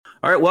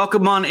All right,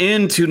 welcome on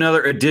in to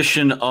another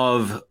edition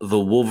of the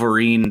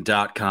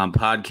Wolverine.com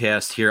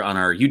podcast here on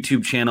our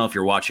YouTube channel. If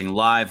you're watching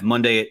live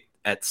Monday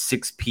at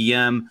 6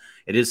 p.m.,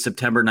 it is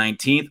September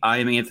 19th. I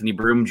am Anthony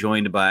Broom,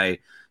 joined by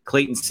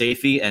Clayton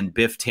Safey and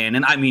Biff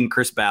Tannen. I mean,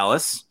 Chris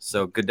Ballas.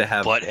 So good to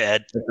have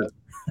Butthead.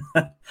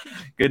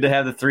 Good to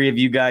have the three of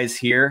you guys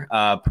here.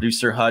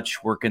 Producer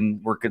Hutch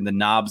working the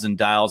knobs and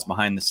dials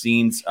behind the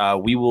scenes.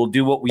 We will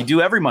do what we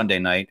do every Monday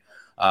night,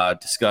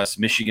 discuss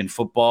Michigan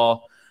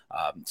football.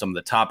 Some of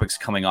the topics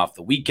coming off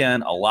the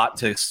weekend, a lot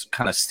to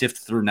kind of sift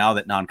through now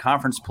that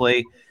non-conference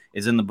play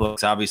is in the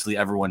books. Obviously,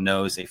 everyone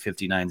knows a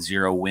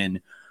 59-0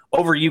 win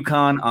over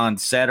UConn on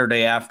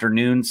Saturday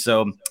afternoon.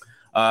 So,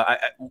 I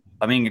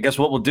guess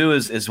what we'll do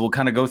is we'll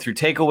kind of go through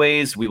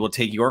takeaways. We will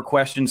take your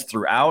questions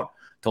throughout.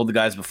 Told the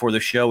guys before the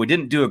show, we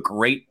didn't do a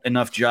great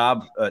enough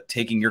job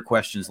taking your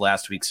questions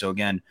last week. So,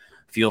 again,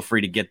 feel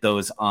free to get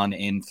those on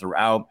in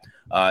throughout.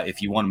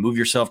 If you want to move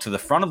yourself to the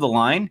front of the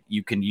line,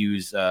 you can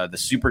use the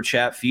super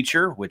chat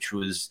feature, which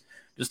was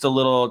just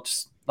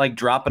like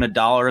dropping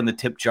 $1 in the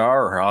tip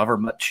jar, or however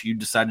much you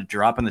decide to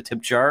drop in the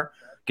tip jar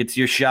gets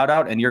your shout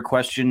out and your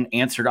question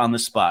answered on the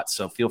spot.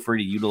 So feel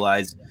free to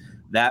utilize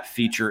that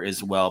feature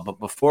as well. But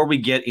before we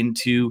get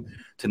into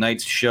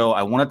tonight's show,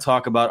 I want to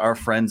talk about our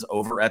friends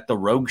over at the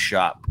Rogue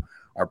Shop,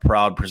 our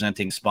proud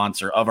presenting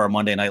sponsor of our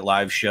Monday Night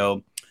Live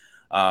show.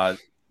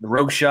 The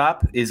Rogue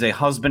Shop is a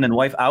husband and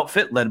wife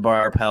outfit led by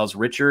our pals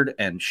Richard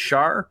and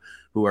Shar,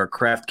 who are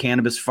craft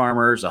cannabis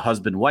farmers, a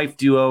husband-wife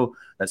duo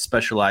that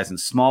specialize in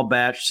small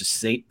batch,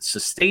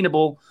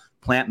 sustainable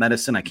plant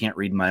medicine. I can't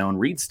read my own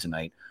reads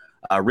tonight.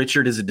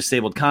 Richard is a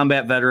disabled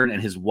combat veteran,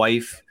 and his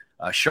wife,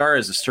 Shar,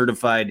 is a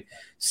certified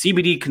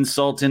CBD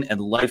consultant and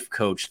life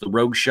coach. The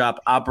Rogue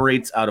Shop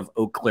operates out of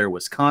Eau Claire,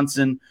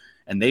 Wisconsin,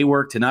 and they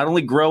work to not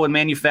only grow and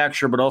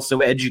manufacture, but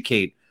also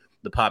educate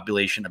the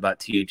population about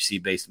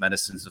THC-based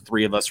medicines. The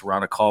three of us were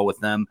on a call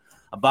with them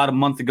about a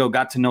month ago,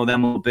 got to know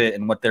them a little bit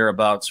and what they're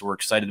about, so we're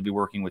excited to be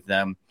working with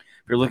them.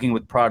 If you're looking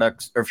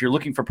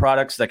for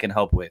products that can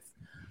help with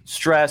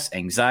stress,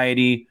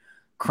 anxiety,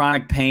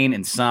 chronic pain,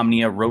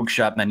 insomnia, Rogue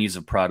Shop menus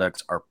of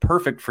products are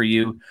perfect for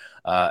you,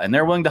 and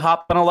they're willing to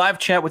hop on a live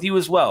chat with you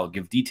as well,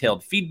 give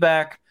detailed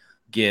feedback,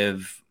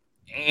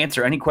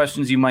 answer any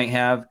questions you might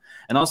have,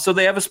 and also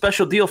they have a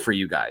special deal for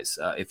you guys.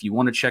 If you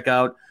want to check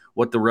out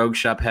what the Rogue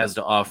Shop has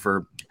to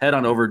offer, head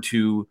on over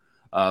to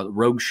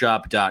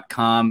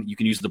rogueshop.com. You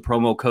can use the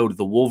promo code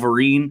The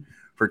Wolverine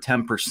for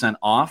 10%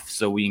 off.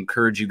 So we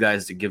encourage you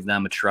guys to give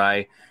them a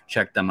try.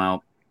 Check them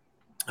out.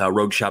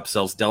 Rogue Shop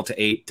sells Delta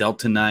 8,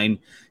 Delta 9,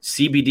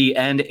 CBD,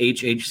 and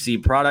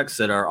HHC products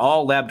that are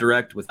all lab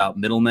direct without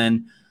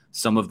middlemen.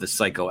 Some of the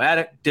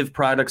psychoactive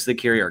products they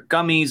carry are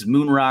gummies,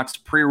 moon rocks,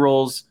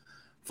 pre-rolls,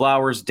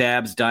 flowers,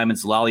 dabs,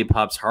 diamonds,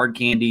 lollipops, hard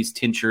candies,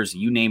 tinctures,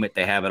 you name it,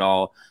 they have it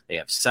all. They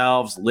have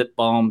salves, lip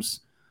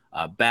balms,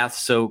 bath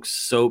soaks,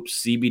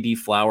 soaps, CBD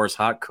flowers,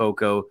 hot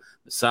cocoa,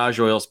 massage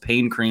oils,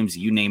 pain creams,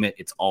 you name it,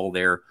 it's all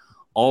there.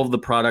 All of the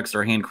products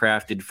are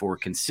handcrafted for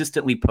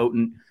consistently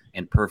potent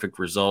and perfect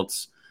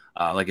results.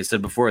 Like I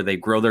said before, they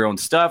grow their own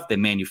stuff, they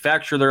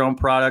manufacture their own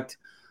product.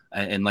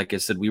 And like I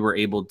said, we were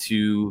able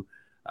to,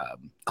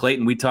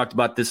 Clayton, we talked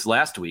about this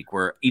last week,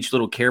 where each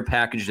little care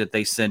package that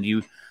they send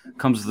you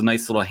comes with a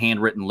nice little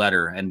handwritten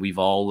letter, and we've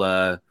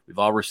all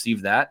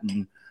received that.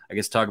 And I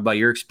guess talk about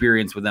your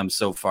experience with them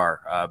so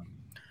far.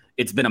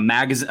 It's been a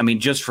magazine. I mean,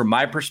 just from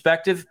my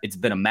perspective, it's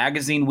been a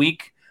magazine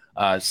week.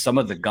 Some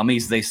of the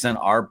gummies they sent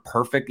are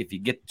perfect if you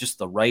get just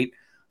the right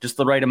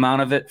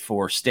amount of it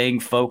for staying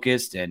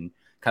focused and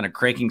kind of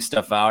cranking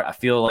stuff out. I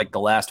feel like the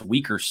last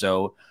week or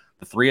so,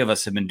 the three of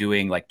us have been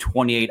doing like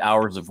 28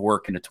 hours of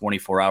work in a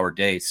 24-hour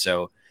day.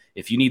 So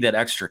if you need that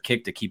extra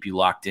kick to keep you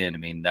locked in, I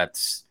mean,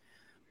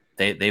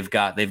 they've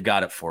got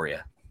it for you.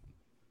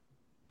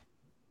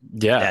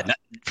 Yeah.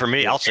 For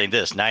me, I'll say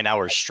this: 9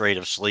 hours straight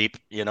of sleep.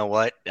 You know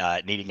what?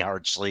 Needing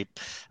hard sleep,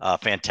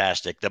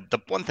 fantastic.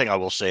 The one thing I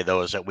will say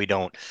though is that we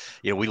don't,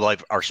 we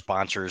love our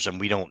sponsors, and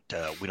we don't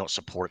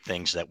support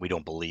things that we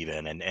don't believe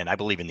in. And I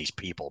believe in these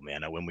people,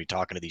 man. When we're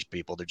talking to these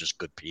people, they're just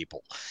good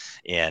people,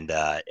 and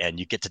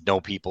you get to know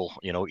people,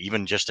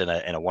 even just in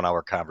a 1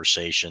 hour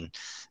conversation.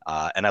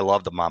 And I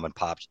love the mom and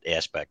pop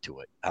aspect to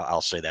it.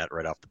 I'll say that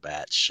right off the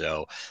bat.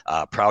 So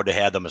proud to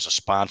have them as a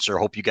sponsor.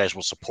 Hope you guys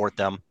will support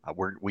them.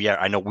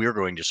 I know we're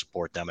going to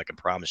support them. I can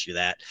promise you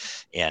that.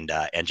 And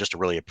just to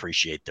really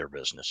appreciate their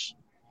business.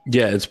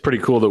 Yeah, it's pretty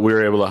cool that we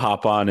were able to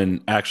hop on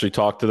and actually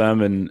talk to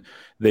them, and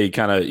they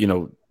kind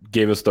of,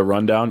 gave us the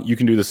rundown. You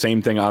can do the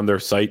same thing on their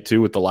site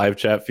too with the live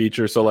chat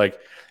feature. So like,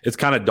 it's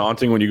kind of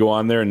daunting when you go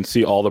on there and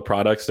see all the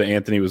products that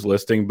Anthony was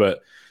listing,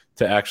 but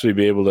to actually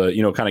be able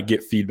to, kind of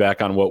get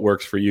feedback on what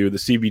works for you. The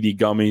CBD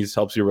gummies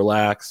helps you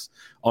relax,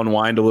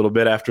 unwind a little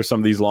bit after some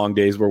of these long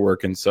days we're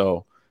working.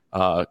 So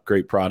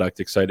great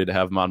product. Excited to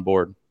have them on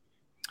board.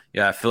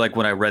 Yeah, I feel like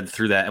when I read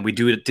through that, and we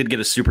did get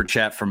a super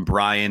chat from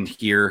Brian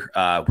here.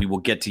 We will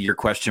get to your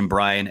question,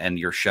 Brian, and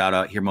your shout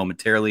out here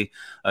momentarily.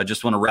 I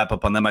just want to wrap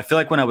up on them. I feel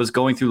like when I was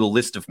going through the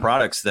list of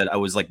products that I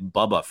was like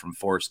Bubba from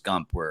Forrest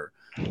Gump, where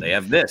They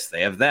have this,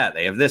 they have that,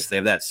 they have this, they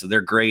have that. So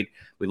they're great.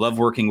 We love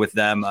working with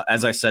them.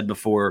 As I said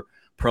before,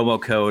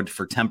 promo code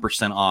for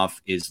 10% off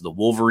is the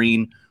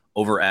Wolverine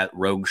over at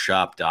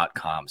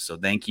rogueshop.com. So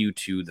thank you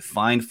to the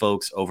fine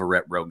folks over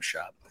at Rogue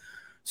Shop.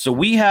 So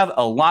we have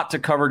a lot to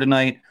cover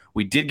tonight.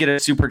 We did get a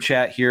super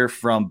chat here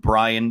from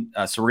Brian.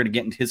 So we're going to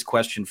get into his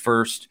question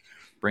first.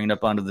 Bring it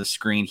up onto the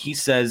screen. He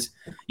says,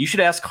 you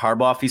should ask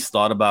Harbaugh if he's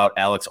thought about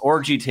Alex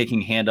Orji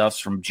taking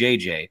handoffs from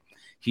JJ.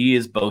 He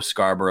is Bo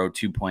Scarborough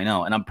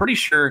 2.0. And I'm pretty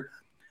sure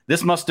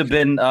this must have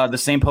been the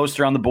same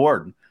poster on the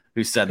board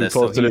who said this. He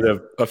posted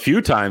it a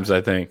few times,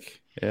 I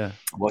think. Yeah.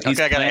 Well,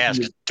 okay, I got to ask,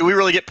 do we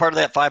really get part of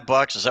that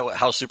 $5? Is that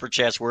how super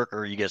chats work, or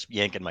are you guys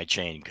yanking my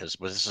chain? Because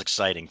this is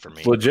exciting for me.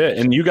 It's legit.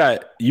 And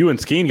you and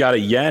Skeen got a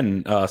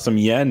yen, some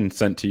yen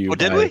sent to you. Oh,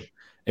 did we?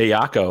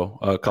 Ayako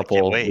a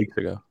couple weeks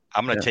ago.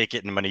 I'm going to take it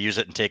and I'm going to use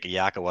it and take a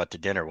Yako out to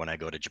dinner when I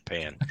go to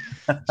Japan.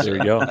 There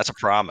you go. That's a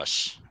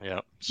promise.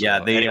 Yeah. So,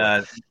 yeah.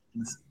 Anyway.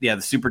 The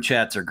super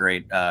chats are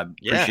great.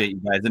 Appreciate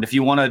you guys. And if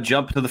you want to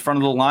jump to the front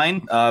of the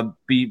line,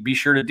 be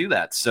sure to do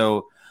that.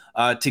 So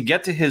to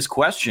get to his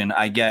question,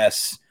 I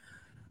guess,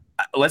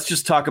 let's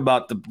just talk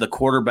about the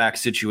quarterback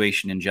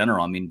situation in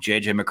general. I mean,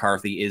 JJ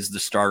McCarthy is the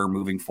starter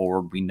moving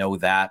forward. We know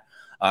that.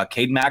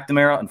 Cade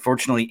McNamara,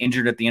 unfortunately,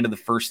 injured at the end of the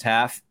first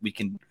half. We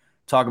can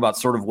talk about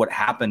sort of what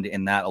happened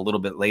in that a little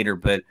bit later.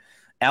 But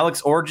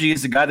Alex Orji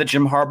is the guy that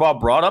Jim Harbaugh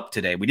brought up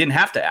today. We didn't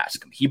have to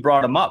ask him. He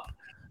brought him up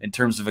in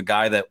terms of a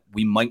guy that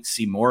we might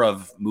see more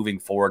of moving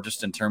forward,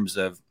 just in terms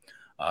of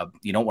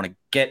you don't want to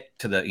get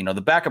to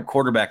the backup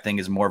quarterback thing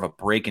is more of a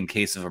break in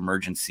case of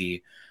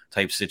emergency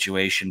type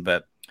situation.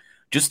 But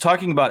just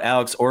talking about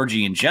Alex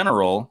Orji in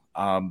general,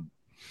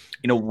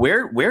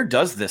 where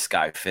does this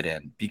guy fit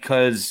in?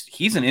 Because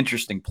he's an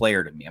interesting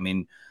player to me. I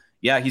mean,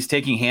 yeah, he's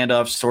taking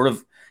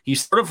handoffs,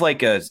 he's sort of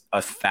like a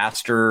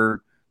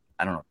faster,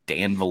 I don't know,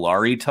 Dan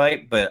Villari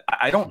type, but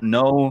I don't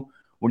know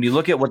when you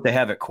look at what they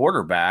have at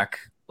quarterback,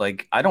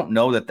 like, I don't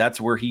know that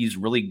that's where he's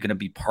really going to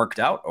be parked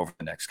out over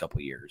the next couple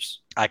of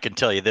years. I can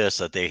tell you this,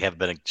 that they have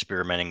been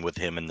experimenting with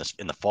him in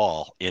the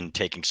fall in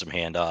taking some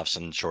handoffs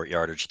and short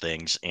yardage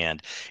things.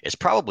 And it's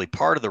probably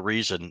part of the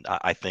reason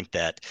I think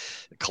that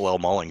Kalel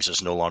Mullings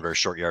is no longer a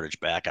short yardage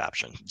back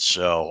option.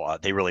 So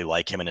they really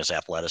like him and his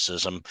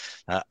athleticism.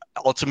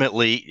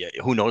 Ultimately,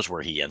 who knows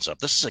where he ends up?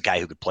 This is a guy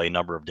who could play a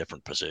number of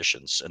different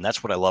positions. And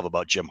that's what I love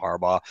about Jim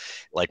Harbaugh.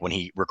 Like when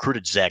he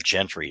recruited Zach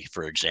Gentry,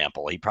 for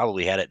example, he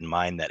probably had it in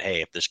mind that,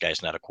 hey, if this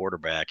guy's not a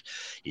quarterback,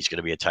 he's going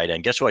to be a tight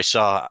end. Guess who I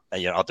saw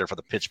out there for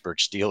the Pittsburgh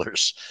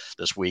Steelers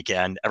this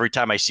weekend? Every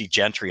time I see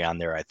Gentry on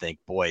there, I think,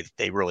 boy,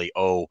 they really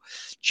owe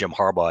Jim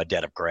Harbaugh a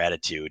debt of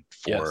gratitude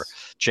for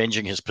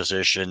changing his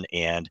position,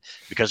 and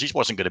because he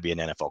wasn't going to be an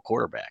NFL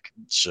quarterback.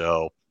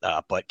 So,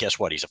 but guess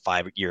what? He's a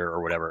 5-year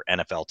or whatever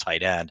NFL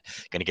tight end,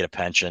 going to get a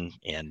pension.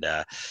 And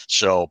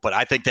but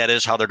I think that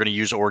is how they're going to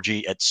use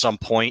Orji at some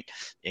point.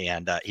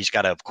 And he's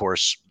got to, of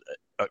course,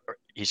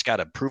 he's got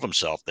to prove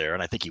himself there,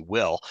 and I think he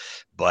will.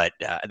 But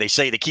they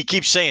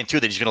keep saying too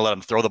that he's going to let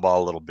him throw the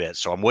ball a little bit.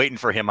 So I'm waiting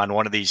for him on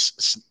one of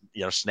these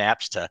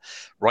snaps to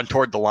run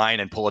toward the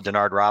line and pull a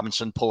Denard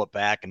Robinson, pull it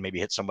back, and maybe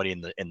hit somebody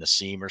in the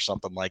seam or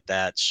something like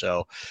that.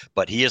 So,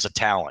 but he is a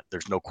talent.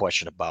 There's no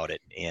question about it,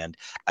 and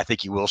I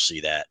think you will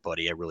see that,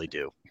 buddy. I really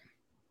do.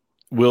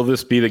 Will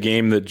this be the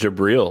game that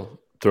Jabril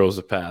throws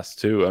a pass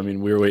too? I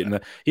mean, we were waiting. I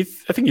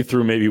think he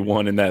threw maybe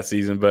one in that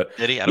season, but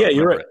did he? Yeah,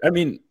 you're right. I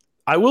mean,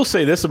 I will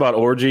say this about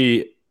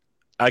Orji.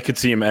 I could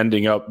see him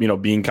ending up,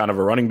 being kind of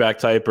a running back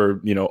type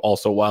or,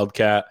 also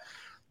Wildcat.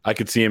 I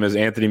could see him, as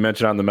Anthony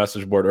mentioned on the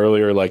message board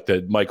earlier, like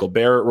the Michael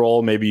Barrett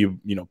role. Maybe you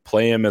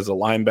play him as a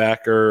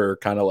linebacker or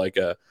kind of like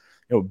a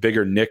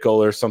bigger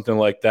nickel or something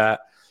like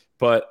that.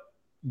 But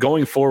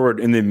going forward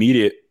in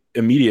the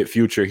immediate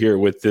future here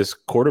with this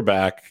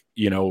quarterback,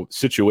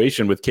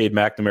 situation with Cade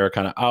McNamara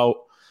kind of out,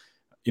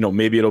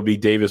 maybe it'll be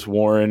Davis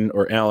Warren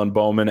or Alan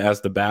Bowman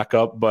as the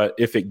backup. But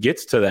if it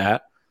gets to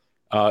that,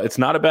 it's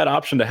not a bad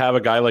option to have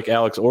a guy like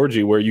Alex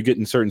Orji where you get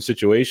in certain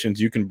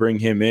situations, you can bring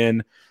him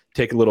in,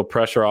 take a little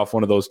pressure off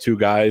one of those two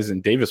guys.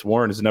 And Davis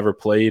Warren has never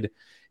played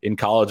in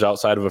college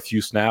outside of a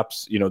few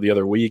snaps, the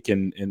other week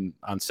and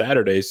on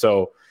Saturday.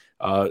 So,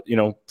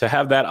 to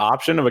have that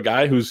option of a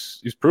guy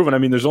who's proven, I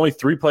mean, there's only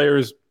 3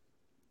 players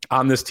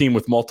on this team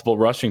with multiple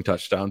rushing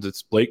touchdowns.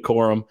 It's Blake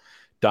Corum,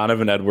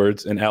 Donovan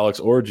Edwards, and Alex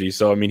Orji.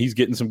 So, I mean, he's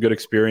getting some good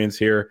experience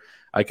here.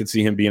 I could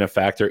see him being a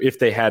factor if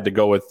they had to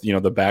go with,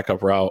 the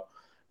backup route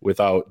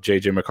without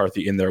JJ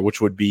McCarthy in there, which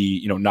would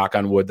be, knock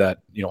on wood, that,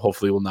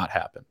 hopefully will not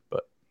happen.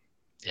 But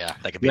yeah,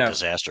 that could be a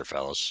disaster,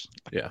 fellas.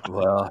 Yeah.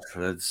 Well,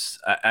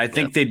 I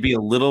think they'd be a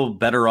little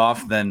better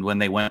off than when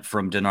they went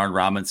from Denard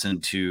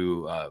Robinson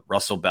to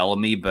Russell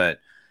Bellamy. But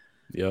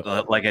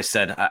like I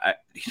said,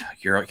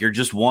 you're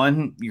just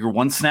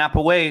one snap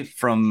away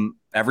from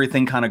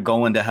everything kind of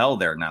going to hell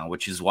there now,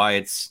 which is why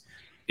it's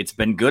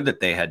been good that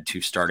they had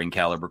 2 starting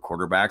caliber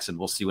quarterbacks, and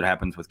we'll see what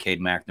happens with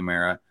Cade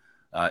McNamara.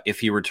 If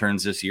he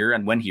returns this year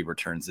and when he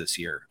returns this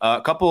year.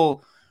 A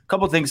couple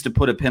things to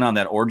put a pin on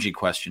that Orji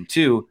question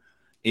too.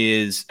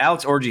 is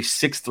Alex Orji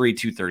 6'3",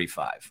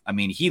 235. I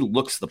mean, he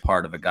looks the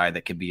part of a guy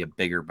that could be a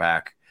bigger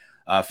back.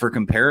 For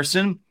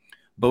comparison,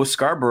 Bo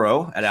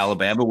Scarborough at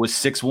Alabama was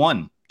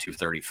 6'1",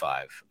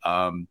 235.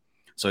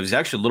 So he's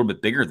actually a little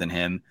bit bigger than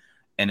him.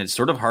 And it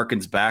sort of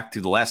harkens back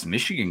to the last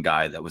Michigan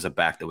guy that was a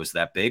back that was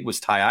that big was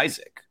Ty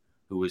Isaac,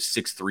 who was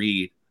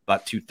 6'3",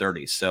 about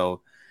 230.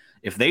 So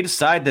if they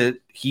decide that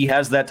he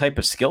has that type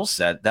of skill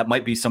set, that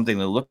might be something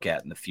to look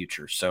at in the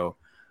future. So,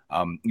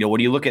 when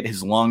you look at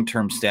his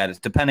long-term status,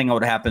 depending on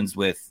what happens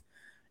with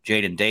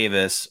Jaden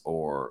Davis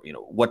or,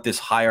 what this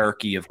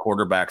hierarchy of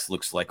quarterbacks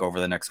looks like over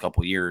the next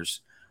couple of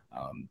years,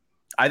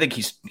 I think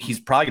he's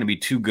probably going to be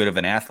too good of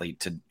an athlete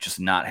to just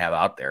not have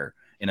out there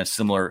in a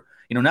similar,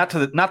 not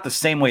the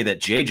same way that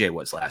JJ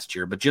was last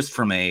year, but just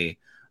from a,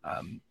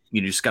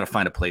 you just got to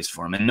find a place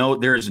for him. And no,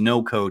 there is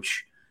no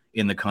coach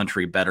in the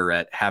country better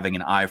at having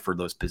an eye for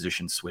those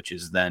position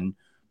switches than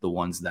the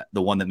one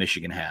that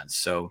Michigan has.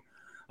 So,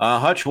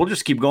 Hutch, we'll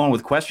just keep going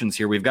with questions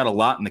here. We've got a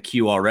lot in the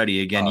queue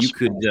already. Again,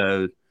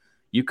 awesome.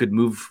 You could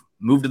move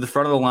to the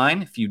front of the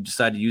line if you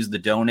decide to use the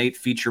donate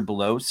feature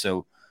below.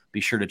 So be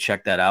sure to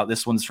check that out.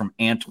 This one's from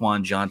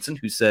Antoine Johnson,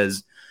 who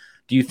says,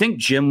 do you think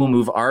Jim will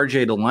move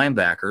RJ to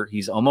linebacker?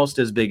 He's almost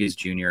as big as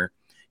Junior.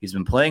 He's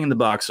been playing in the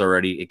box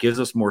already. It gives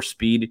us more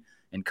speed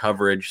and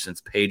coverage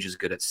since Page is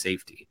good at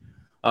safety.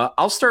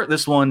 I'll start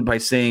this one by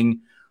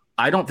saying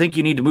I don't think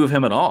you need to move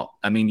him at all.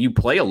 I mean, you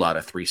play a lot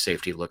of 3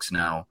 safety looks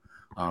now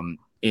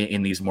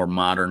in these more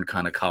modern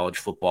kind of college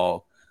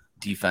football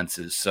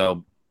defenses.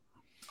 So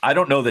I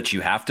don't know that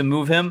you have to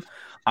move him.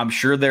 I'm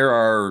sure there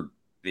are,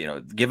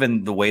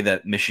 given the way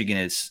that Michigan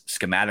is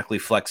schematically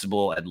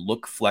flexible and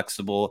look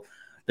flexible,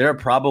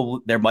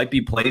 there might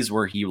be plays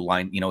where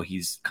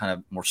he's kind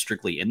of more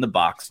strictly in the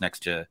box next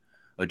to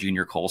a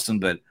Junior Colson,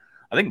 but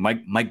I think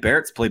Mike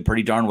Barrett's played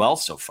pretty darn well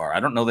so far. I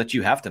don't know that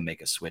you have to make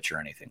a switch or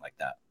anything like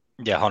that.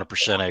 Yeah,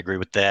 100%. I agree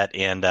with that.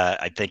 And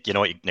I think,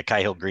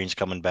 Nikhai Hill-Green's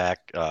coming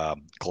back.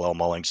 Kalel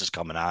Mullings is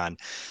coming on.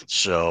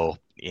 So,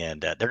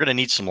 and they're going to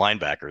need some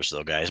linebackers,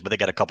 though, guys. But they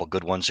got a couple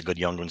good ones, some good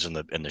young ones in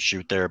the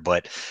chute there.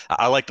 But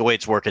I like the way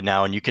it's working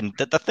now. And you can.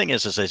 The thing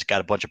is it's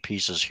got a bunch of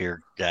pieces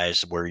here,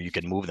 guys, where you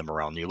can move them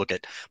around. You look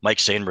at Mike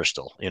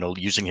Sainristil,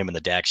 using him in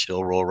the Dax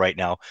Hill role right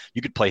now.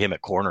 You could play him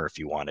at corner if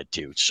you wanted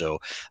to. So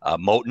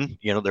Moten,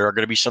 there are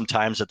going to be some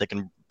times that they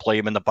can play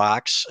him in the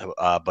box,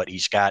 but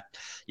he's got,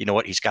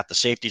 he's got the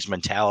safeties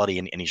mentality,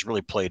 and he's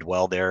really played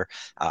well there.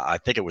 I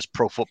think it was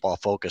Pro Football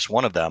Focus.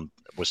 One of them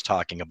was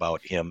talking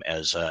about him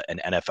as an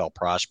NFL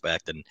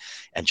prospect and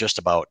just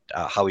about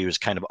how he was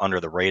kind of under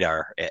the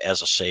radar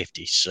as a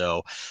safety.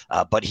 So,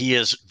 but he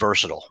is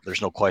versatile.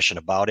 There's no question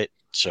about it.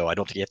 So I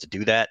don't think you have to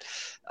do that.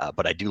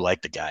 But I do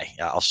like the guy.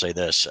 I'll say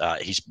this.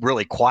 He's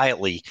really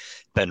quietly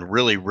been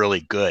really, really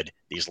good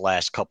these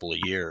last couple of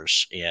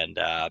years. And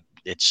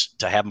it's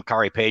to have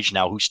Makari Page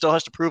now, who still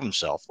has to prove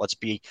himself. Let's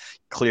be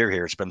clear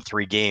here. It's been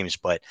 3 games,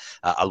 but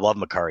I love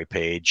Makari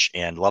Page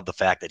and love the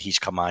fact that he's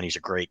come on. He's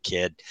a great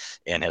kid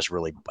and has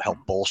really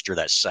helped bolster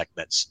that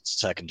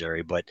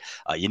secondary. But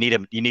you need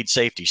him. You need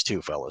safeties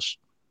too, fellas.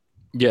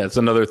 Yeah, it's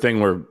another thing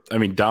where,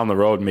 down the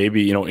road,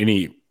 maybe,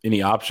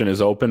 any option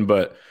is open,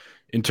 but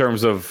in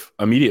terms of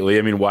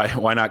immediately,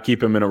 why not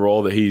keep him in a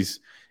role that he's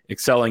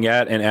excelling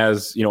at? And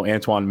as,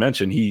 Antoine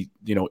mentioned, he,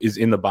 is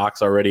in the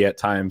box already at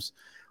times.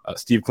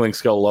 Steve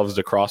Klinkskill loves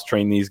to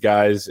cross-train these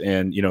guys,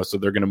 and, so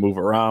they're going to move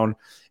around.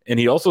 And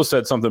he also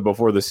said something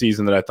before the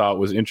season that I thought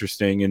was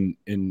interesting,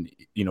 and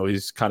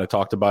he's kind of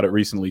talked about it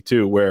recently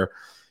too, where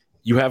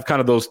you have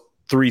kind of those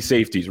 3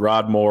 safeties,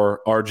 Rod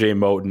Moore, RJ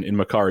Moten, and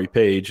Makari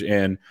Page.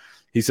 And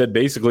he said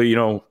basically,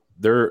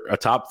 they're a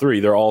top 3.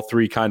 They're all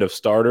 3 kind of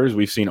starters.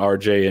 We've seen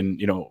RJ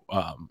and,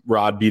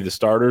 Rod be the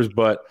starters,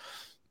 but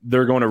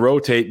they're going to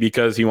rotate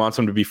because he wants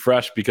them to be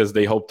fresh because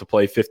they hope to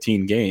play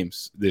 15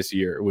 games this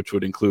year, which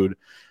would include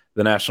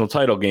the national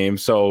title game.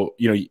 So,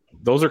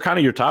 those are kind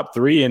of your top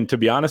 3. And to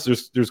be honest,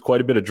 there's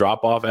quite a bit of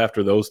drop off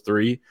after those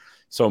 3.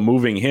 So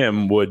moving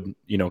him would,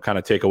 kind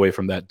of take away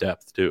from that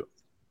depth too.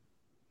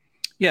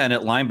 Yeah. And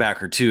at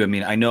linebacker too.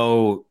 I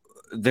know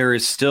there are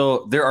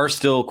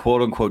still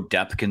quote unquote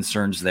depth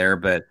concerns there,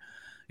 but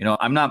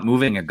I'm not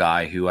moving a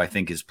guy who I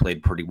think has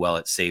played pretty well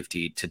at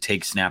safety to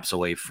take snaps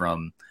away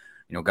from,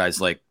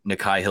 guys like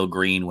Nikhai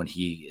Hill-Green when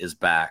he is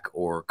back,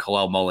 or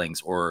Kalel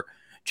Mullings, or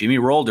Jimmy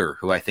Rolder,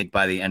 who I think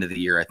by the end of the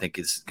year, I think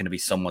is going to be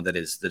someone that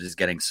is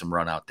getting some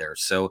run out there.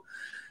 So,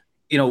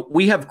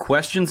 we have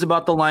questions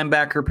about the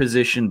linebacker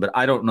position, but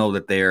I don't know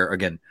that they're,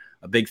 again,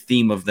 a big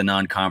theme of the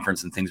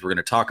non-conference and things we're going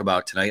to talk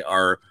about tonight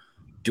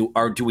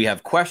do we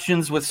have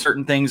questions with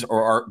certain things,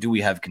 or do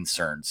we have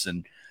concerns?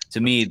 And to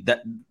me,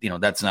 that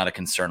that's not a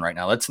concern right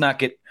now. Let's not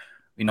get,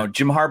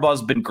 Jim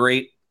Harbaugh's been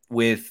great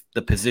with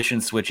the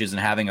position switches and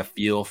having a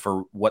feel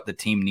for what the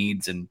team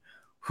needs and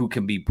who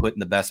can be put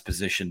in the best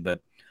position. But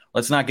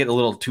let's not get a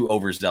little too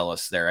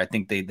overzealous there. I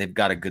think they've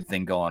got a good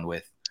thing going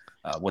with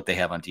what they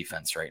have on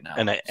defense right now.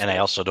 And I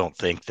also don't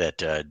think that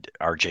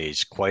RJ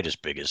is quite as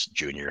big as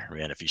Junior.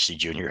 Man, if you see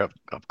Junior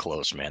up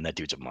close, man, that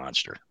dude's a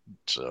monster.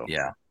 So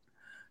yeah.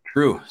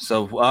 True.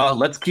 So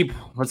let's keep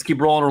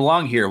rolling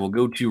along here. We'll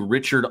go to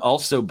Richard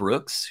Also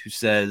Brooks, who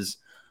says,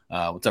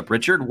 "What's up,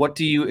 Richard? What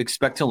do you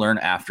expect to learn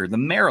after the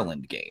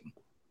Maryland game?"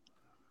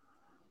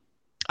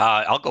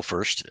 I'll go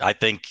first. I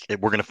think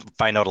we're going to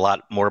find out a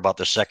lot more about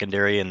the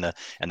secondary and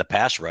the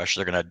pass rush.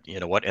 They're going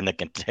to, and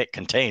the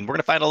contain. We're going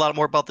to find a lot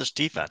more about this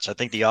defense. I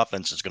think the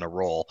offense is going to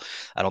roll.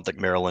 I don't think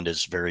Maryland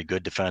is very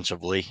good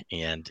defensively,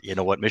 and you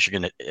know what,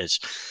 Michigan is.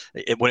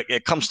 When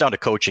it comes down to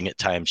coaching at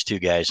times, too,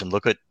 guys, and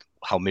look at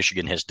how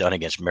Michigan has done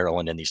against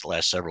Maryland in these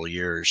last several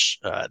years.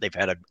 They've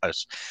had a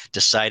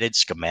decided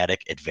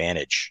schematic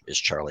advantage, as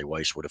Charlie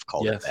Weiss would have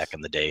called it back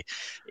in the day.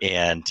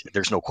 And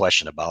there's no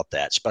question about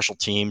that. Special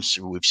teams,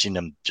 we've seen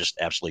them just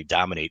absolutely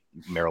dominate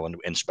Maryland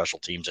in special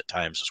teams at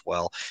times as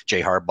well.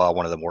 Jay Harbaugh,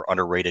 one of the more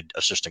underrated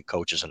assistant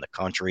coaches in the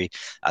country.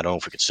 I don't know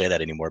if we could say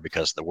that anymore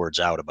because the word's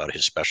out about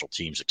his special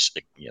teams,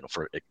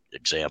 for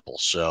example.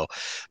 So,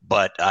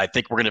 but I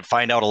think we're going to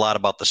find out a lot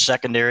about the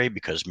secondary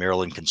because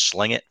Maryland can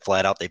sling it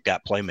flat out. They've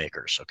got playmakers.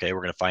 Okay,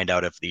 we're going to find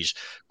out if these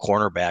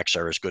cornerbacks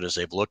are as good as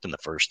they've looked in the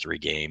first 3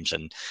 games,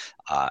 and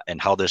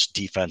how this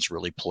defense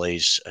really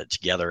plays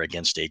together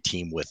against a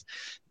team with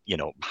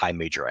high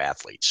major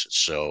athletes.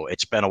 So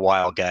it's been a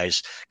while,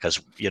 guys,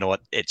 because you know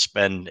what,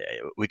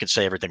 we could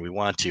say everything we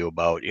want to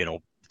about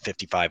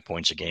 55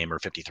 points a game or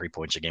 53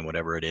 points a game,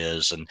 whatever it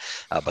is, and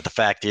but the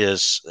fact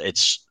is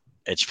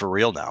it's for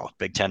real now.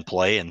 Big Ten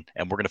play, and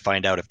we're going to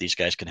find out if these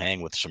guys can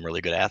hang with some really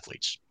good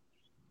athletes.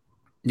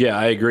 Yeah,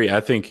 I agree.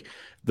 I think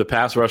the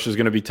pass rush is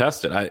going to be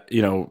tested.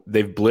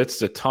 They've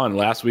blitzed a ton.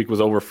 Last week was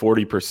over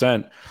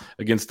 40%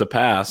 against the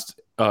pass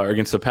of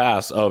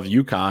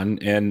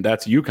UConn, and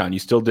that's UConn. You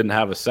still didn't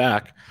have a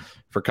sack.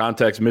 For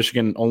context,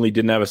 Michigan only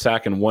didn't have a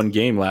sack in 1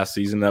 game last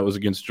season. That was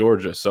against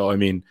Georgia. So, I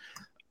mean,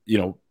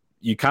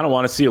 you kind of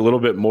want to see a little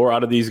bit more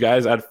out of these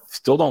guys. I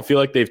still don't feel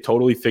like they've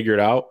totally figured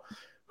out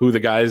who the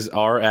guys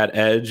are at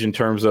edge in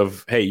terms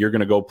of, hey, you're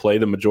going to go play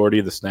the majority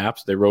of the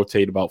snaps. They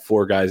rotate about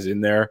 4 guys in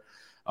there.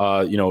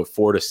 4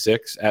 to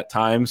 6 at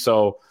times.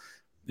 So,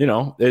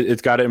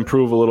 it's got to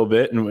improve a little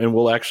bit, and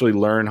we'll actually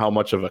learn how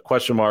much of a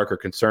question mark or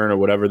concern or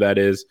whatever that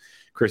is.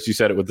 Chris, you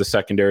said it with the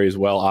secondary as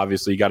well.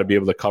 Obviously, you got to be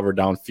able to cover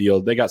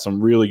downfield. They got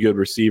some really good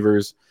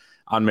receivers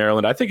on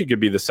Maryland. I think it could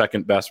be the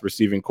second best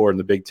receiving core in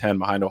the Big Ten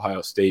behind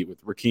Ohio State with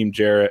Raheem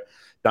Jarrett,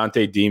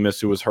 Dante Demas,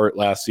 who was hurt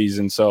last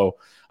season. So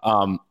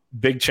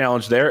big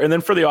challenge there. And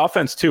then for the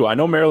offense too, I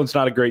know Maryland's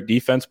not a great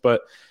defense,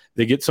 but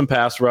they get some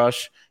pass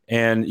rush.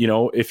 And,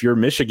 if you're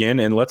Michigan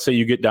and let's say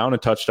you get down a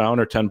touchdown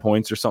or 10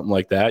 points or something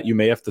like that, you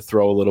may have to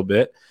throw a little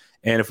bit.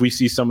 And if we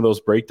see some of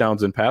those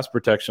breakdowns in pass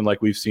protection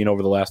like we've seen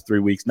over the last 3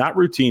 weeks, not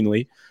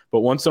routinely,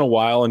 but once in a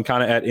while and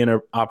kind of at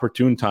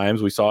inopportune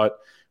times, we saw it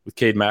with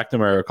Cade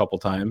McNamara a couple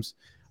times,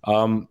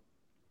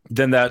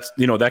 then that's,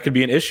 that could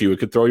be an issue. It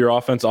could throw your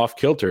offense off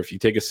kilter if you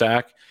take a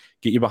sack,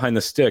 get you behind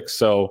the sticks.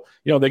 So,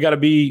 they got to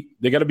be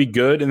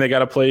good, and they got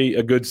to play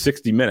a good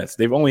 60 minutes.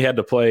 They've only had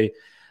to play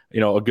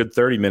a good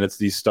 30 minutes,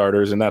 these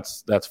starters, and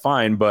that's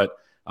fine. But,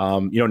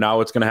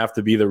 now it's going to have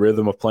to be the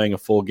rhythm of playing a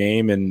full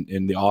game and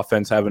the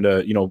offense having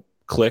to,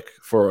 click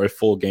for a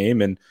full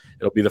game. And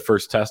it'll be the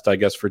first test, I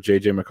guess, for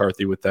JJ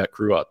McCarthy with that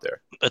crew out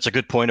there. That's a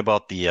good point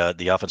about the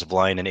offensive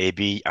line and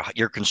AB.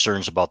 Your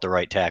concerns about the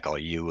right tackle.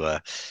 You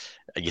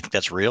think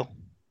that's real?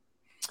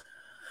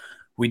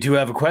 We do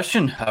have a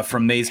question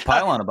from Maze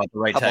Pylon about the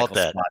right tackle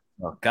that? spot.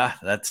 Oh, God,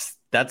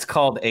 that's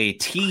called a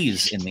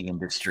tease in the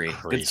industry.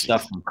 Crazy. Good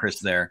stuff from Chris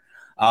there.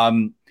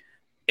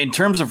 In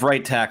terms of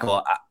right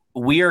tackle,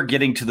 we are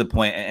getting to the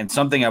point, and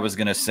something I was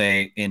going to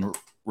say in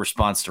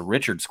response to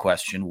Richard's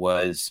question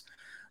was,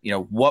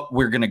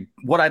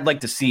 what I'd like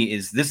to see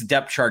is this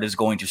depth chart is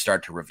going to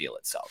start to reveal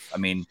itself. I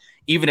mean,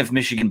 even if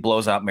Michigan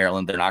blows out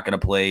Maryland, they're not going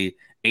to play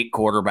 8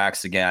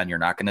 quarterbacks again. You're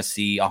not going to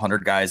see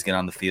 100 guys get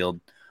on the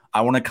field.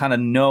 I want to kind of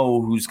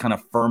know who's kind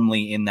of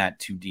firmly in that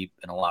 2 deep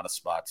in a lot of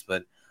spots.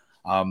 But,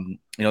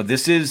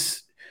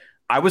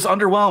 I was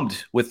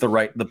underwhelmed with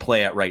the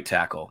play at right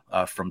tackle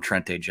from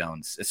Trente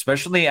Jones,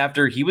 especially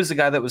after he was a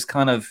guy that was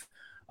kind of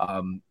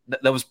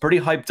that was pretty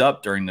hyped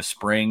up during the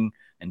spring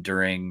and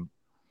during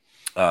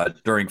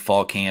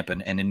fall camp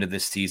and into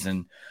this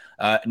season.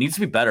 It needs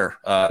to be better.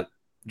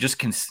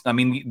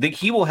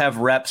 He will have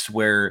reps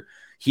where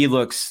he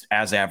looks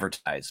as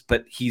advertised,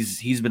 but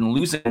he's been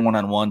losing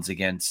one-on-ones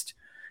against,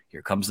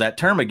 here comes that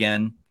term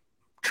again,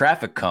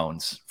 traffic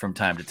cones from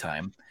time to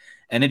time.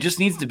 And it just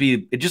needs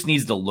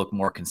to look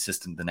more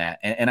consistent than that.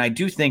 And I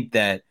do think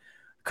that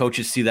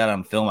coaches see that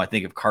on film. I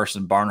think if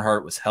Carson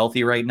Barnhart was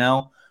healthy right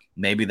now,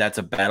 maybe that's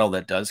a battle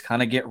that does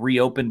kind of get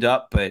reopened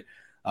up. But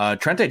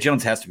Trente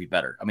Jones has to be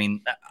better. I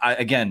mean,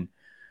 again,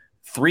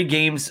 3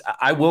 games,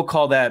 I will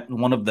call that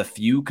one of the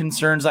few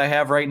concerns I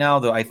have right now,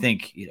 though I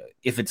think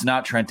if it's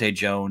not Trente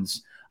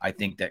Jones, I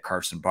think that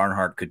Carson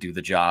Barnhart could do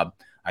the job.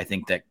 I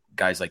think that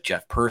guys like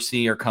Jeff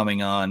Percy are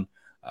coming on.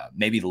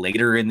 Maybe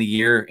later in the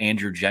year,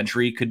 Andrew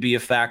Gentry could be a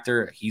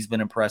factor. He's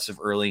been impressive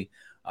early.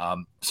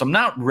 So I'm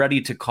not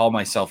ready to call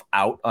myself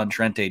out on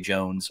Trente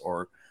Jones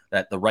or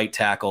that the right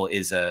tackle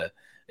is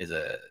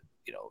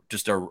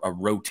just a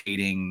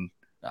rotating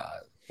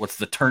what's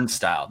the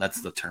turnstile?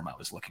 That's the term I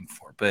was looking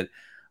for. But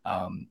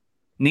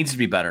needs to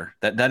be better.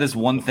 That is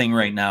one thing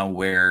right now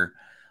where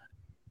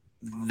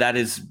that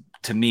is,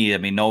 to me, I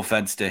mean, no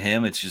offense to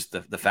him, it's just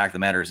the fact of the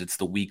matter is it's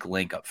the weak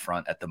link up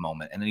front at the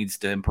moment, and it needs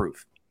to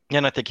improve.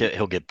 And I think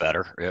he'll get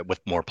better with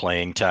more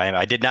playing time.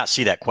 I did not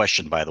see that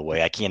question, by the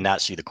way. I cannot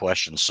see the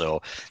question.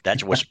 So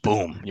that was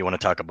boom. You want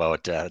to talk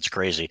about it's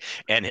crazy.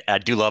 And I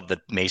do love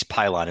the Mace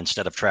pylon.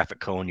 Instead of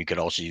traffic cone, you could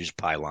also use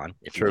pylon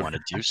if you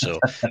wanted to. So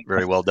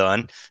very well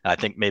done. I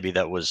think maybe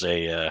that was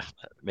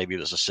maybe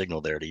it was a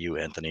signal there to you,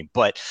 Anthony.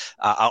 But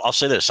I'll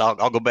say this.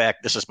 I'll go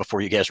back. This is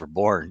before you guys were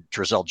born.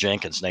 Trezell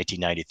Jenkins,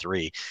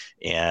 1993.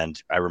 And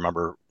I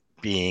remember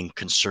being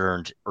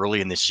concerned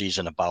early in the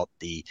season about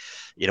they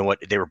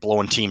were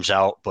blowing teams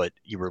out, but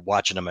you were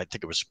watching them. I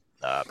think it was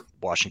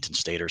Washington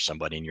State or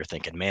somebody, and you're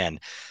thinking, man,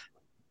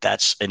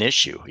 that's an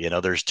issue.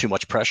 There's too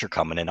much pressure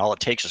coming, and all it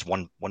takes is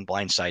one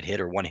blindside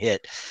hit or one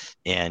hit,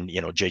 and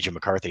JJ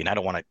McCarthy. And I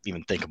don't want to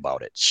even think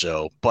about it.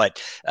 So,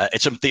 but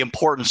it's the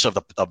importance of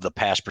the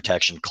pass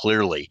protection.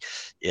 Clearly,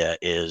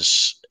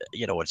 is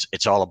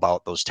it's all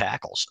about those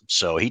tackles.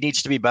 So he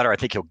needs to be better. I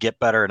think he'll get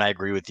better. And I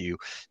agree with you,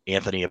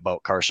 Anthony,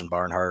 about Carson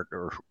Barnhart,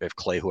 or if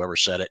Clay, whoever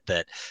said it,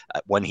 that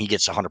when he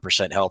gets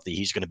 100% healthy,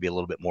 he's going to be a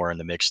little bit more in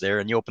the mix there.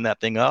 And you open that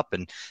thing up,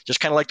 and just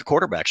kind of like the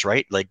quarterbacks,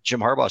 right? Like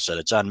Jim Harbaugh said,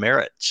 it's on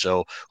merit.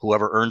 So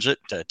whoever earns it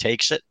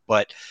takes it.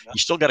 But you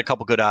still got a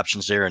couple good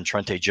options there. And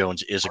Trente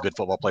Jones is a good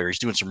football player. He's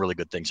doing some really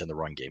good things in the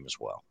run game as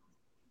well.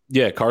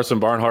 Yeah, Carson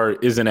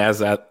Barnhart isn't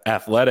as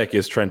athletic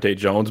as Trente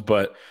Jones,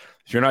 but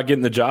if you're not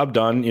getting the job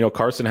done,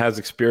 Carson has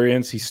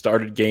experience. He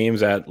started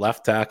games at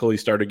left tackle. He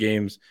started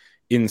games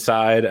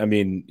inside. I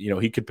mean,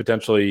 he could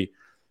potentially,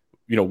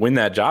 win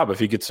that job if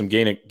he gets some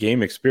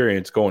game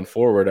experience going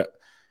forward.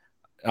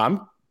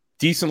 I'm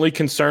decently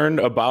concerned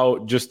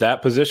about just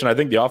that position. I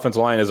think the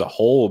offensive line as a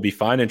whole will be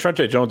fine. And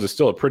Trente Jones is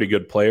still a pretty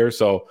good player.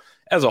 So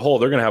as a whole,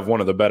 they're going to have one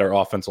of the better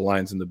offensive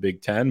lines in the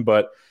Big Ten.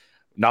 But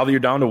now that you're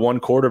down to one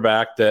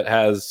quarterback that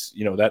has,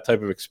 that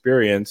type of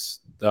experience,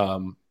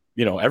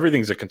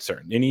 everything's a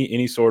concern.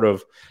 Any sort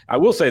of, I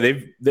will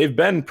say they've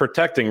been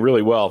protecting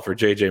really well for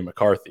JJ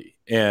McCarthy,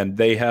 and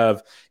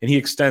he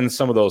extends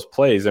some of those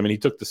plays. I mean, he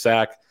took the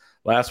sack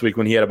last week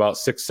when he had about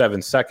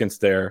 6-7 seconds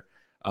there,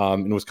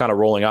 and was kind of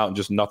rolling out and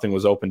just nothing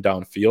was open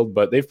downfield,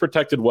 but they've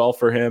protected well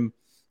for him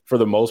for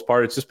the most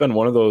part. It's just been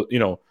one of those,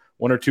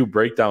 one or two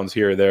breakdowns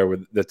here or there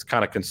that's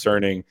kind of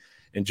concerning.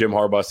 And Jim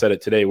Harbaugh said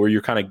it today, where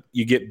you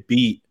get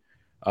beat.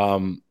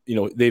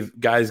 They've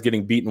guys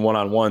getting beaten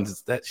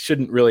one-on-ones. That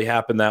shouldn't really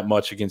happen that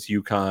much against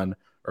UConn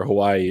or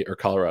Hawaii or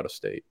Colorado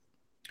State.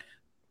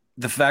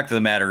 The fact of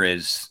the matter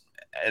is,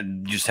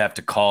 you just have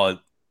to call it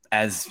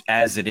as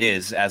it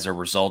is as a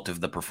result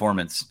of the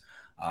performance.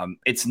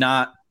 It's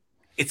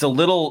a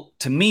little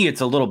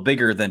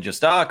bigger than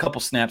just a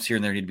couple snaps here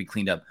and there need to be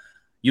cleaned up.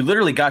 You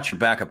literally got your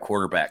backup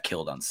quarterback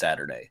killed on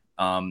Saturday.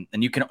 And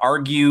you can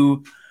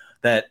argue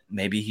that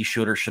maybe he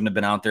should or shouldn't have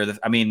been out there.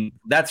 I mean,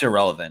 that's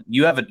irrelevant.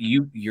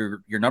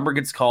 Your number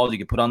gets called. You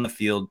get put on the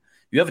field.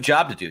 You have a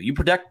job to do. You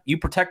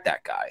protect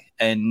that guy.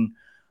 And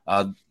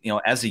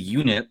as a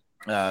unit,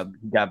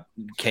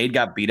 Cade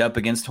got beat up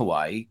against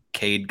Hawaii.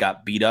 Cade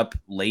got beat up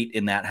late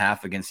in that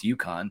half against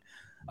UConn.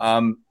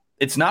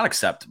 It's not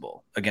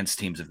acceptable against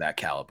teams of that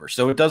caliber.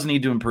 So it does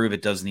need to improve.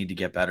 It does need to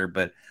get better,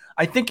 but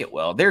I think it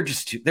will. They're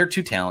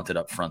too talented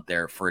up front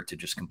there for it to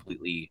just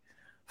completely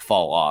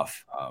fall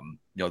off.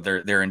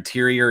 Their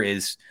interior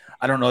is,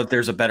 I don't know if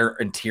there's a better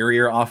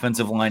interior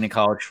offensive line in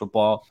college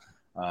football.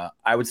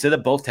 I would say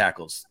that both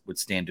tackles would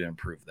stand to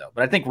improve though.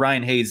 But I think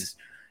Ryan Hayes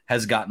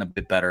has gotten a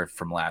bit better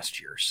from last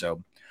year.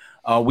 So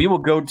we will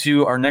go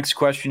to our next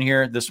question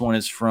here. This one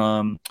is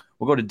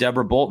we'll go to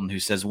Deborah Bolton, who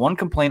says, one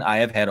complaint I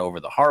have had over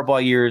the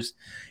Harbaugh years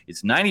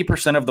is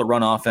 90% of the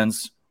run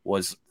offense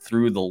was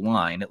through the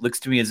line. It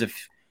looks to me as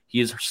if he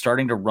is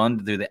starting to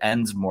run through the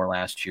ends more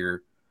last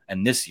year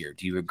and this year.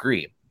 Do you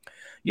agree?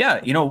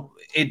 Yeah,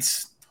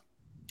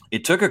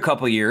 it took a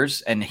couple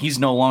years, and he's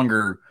no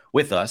longer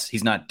with us.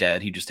 He's not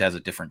dead. He just has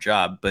a different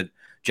job. But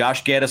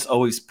Josh Gaddis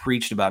always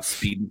preached about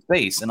speed and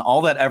space, and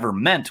all that ever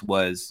meant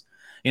was,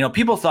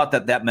 people thought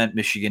that meant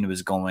Michigan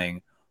was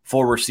going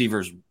 4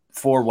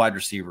 wide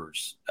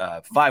receivers,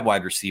 5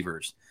 wide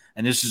receivers,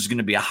 and this is going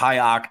to be a high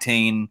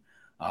octane,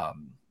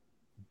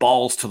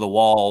 balls to the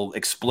wall,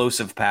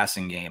 explosive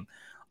passing game.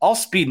 All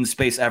speed and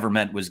space ever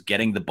meant was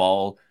getting the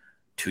ball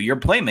to your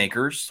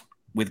playmakers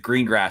with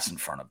green grass in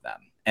front of them.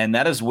 And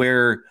that is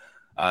where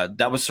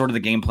that was sort of the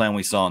game plan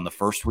we saw in the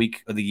first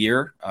week of the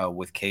year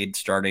with Cade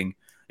starting.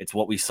 It's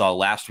what we saw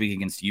last week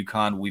against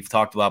UConn. We've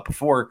talked about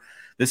before.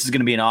 This is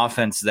going to be an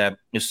offense that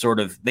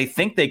is they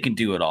think they can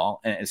do it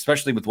all, and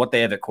especially with what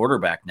they have at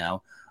quarterback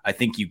now. I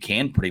think you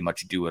can pretty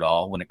much do it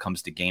all when it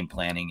comes to game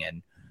planning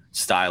and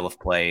style of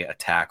play,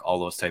 attack, all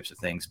those types of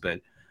things.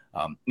 But,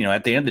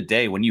 at the end of the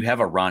day, when you have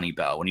a Ronnie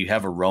Bell, when you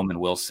have a Roman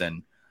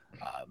Wilson,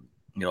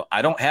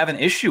 I don't have an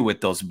issue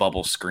with those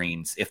bubble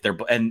screens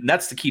and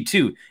that's the key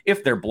too.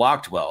 If they're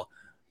blocked well,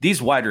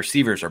 these wide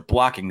receivers are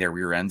blocking their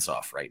rear ends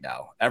off right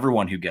now.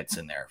 Everyone who gets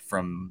in there,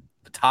 from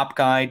the top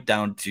guy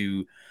down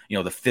to,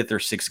 the 5th or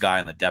 6th guy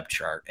on the depth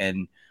chart.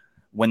 And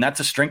when that's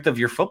a strength of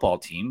your football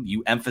team,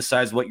 you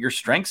emphasize what your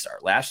strengths are.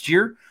 Last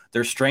year,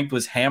 their strength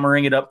was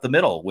hammering it up the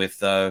middle with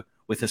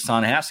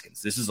Hassan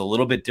Haskins. This is a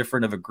little bit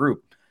different of a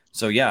group.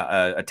 So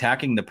yeah,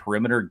 attacking the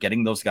perimeter,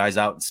 getting those guys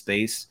out in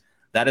space,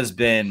 that has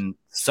been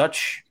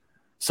such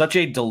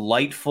a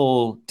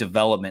delightful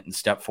development and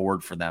step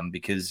forward for them,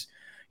 because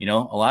a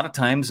lot of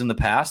times in the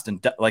past,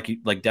 and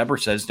like Deborah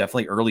says,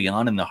 definitely early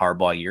on in the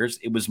Harbaugh years,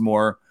 it was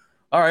more,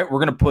 all right, we're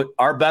going to put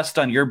our best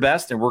on your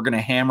best, and we're going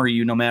to hammer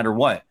you no matter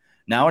what.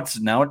 Now it's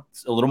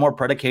a little more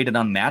predicated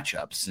on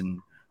matchups, and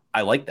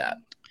I like that.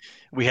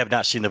 We have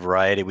not seen the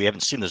variety. We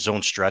haven't seen the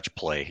zone stretch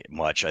play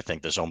much. I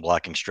think the zone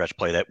blocking stretch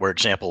play that, where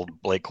example,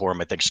 Blake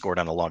Corum, I think, scored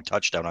on a long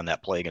touchdown on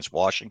that play against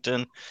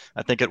Washington.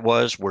 I think it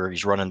was, where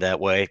he's running that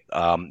way.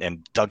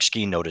 And Doug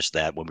Skeen noticed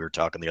that when we were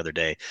talking the other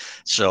day.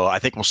 So I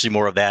think we'll see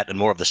more of that and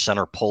more of the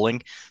center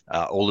pulling.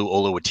 Olu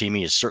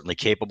Oluwatimi is certainly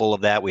capable of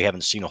that. We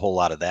haven't seen a whole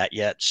lot of that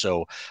yet.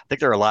 So I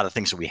think there are a lot of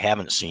things that we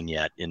haven't seen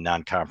yet in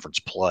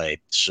non-conference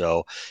play.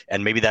 So,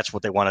 and maybe that's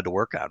what they wanted to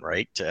work on,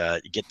 right?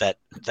 Get that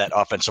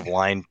offensive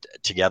line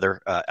together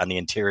on the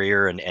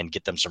interior and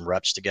get them some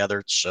reps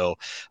together. So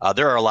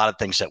there are a lot of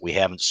things that we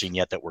haven't seen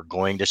yet that we're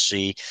going to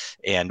see.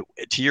 And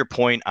to your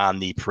point on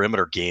the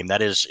perimeter game,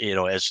 that is,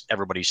 as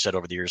everybody said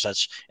over the years,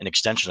 that's an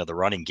extension of the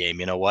running game.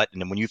 You know what?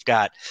 And then when you've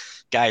got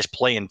guys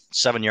playing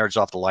 7 yards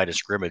off the line of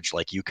scrimmage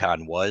like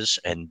UConn was,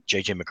 and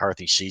JJ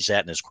McCarthy sees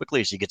that, and as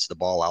quickly as he gets the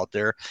ball out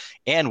there,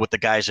 and with the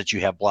guys that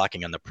you have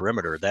blocking on the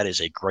perimeter, that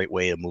is a great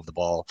way to move the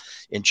ball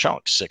in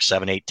chunks, 6,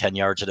 7, 8, 10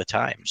 yards at a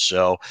time.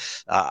 So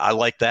I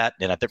like that,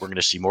 and I think we're going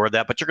to see more of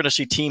that. But you're going to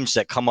see teams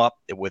that come up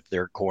with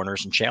their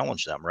corners and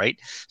challenge them, right?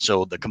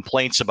 So the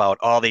complaints about,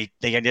 they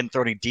didn't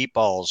throw any deep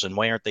balls, and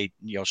why aren't they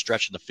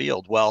stretching the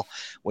field? Well,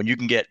 when you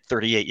can get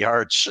 38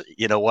 yards,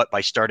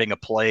 by starting a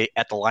play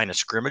at the line of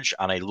scrimmage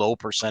on a low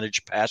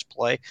percentage pass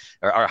play,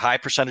 or a high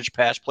percentage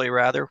pass play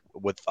rather,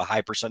 with a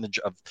high percentage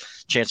of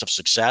chance of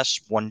success,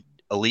 one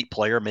elite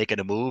player making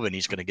a move and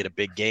he's going to get a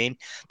big gain,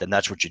 then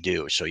that's what you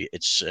do. So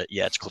it's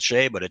it's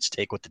cliche, but it's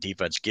take what the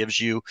defense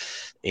gives you.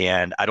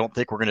 And I don't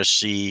think we're going to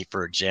see,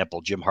 for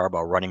example, Jim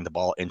Harbaugh running the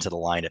ball into the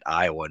line at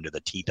Iowa into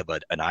the teeth of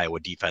an Iowa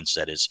defense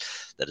that is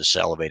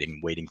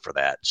salivating, waiting for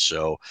that.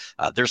 So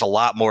there's a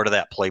lot more to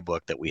that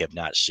playbook that we have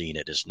not seen.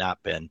 It has not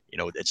been,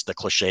 it's the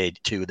cliche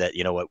too that,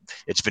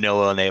 it's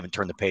vanilla and they haven't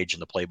turned the page in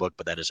the playbook,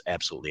 but that is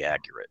absolutely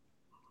accurate.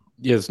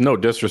 Yes, no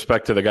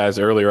disrespect to the guys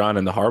earlier on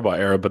in the Harbaugh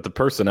era, but the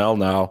personnel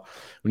now,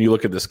 when you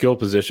look at the skill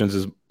positions,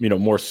 is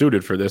more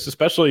suited for this.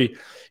 Especially,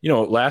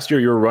 last year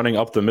you were running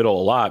up the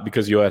middle a lot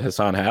because you had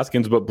Hassan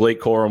Haskins, but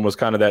Blake Corum was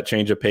kind of that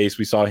change of pace.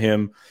 We saw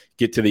him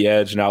get to the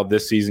edge. Now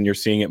this season you're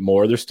seeing it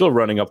more. They're still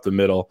running up the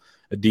middle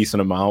a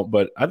decent amount,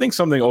 but I think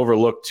something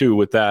overlooked too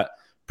with that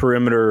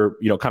perimeter,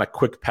 kind of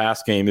quick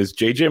pass game is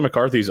JJ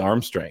McCarthy's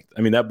arm strength.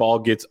 I mean, that ball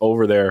gets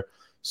over there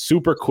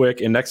super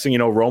quick, and next thing you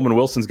know, Roman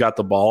Wilson's got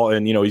the ball,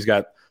 and he's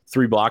got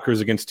 3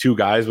 blockers against 2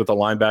 guys with a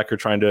linebacker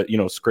trying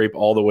to, scrape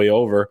all the way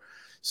over.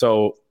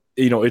 So,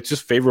 it's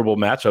just favorable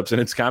matchups, and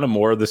it's kind of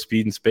more of the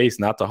speed and space,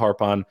 not to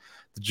harp on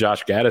the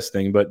Josh Gaddis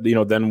thing, but,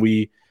 then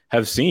we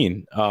have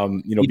seen,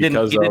 he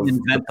didn't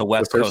invent the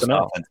West Coast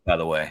offense, by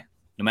the way,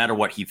 no matter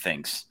what he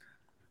thinks.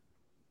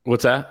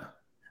 What's that?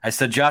 I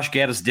said Josh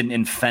Gaddis didn't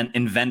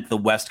invent the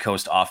West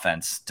Coast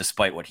offense,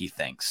 despite what he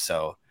thinks.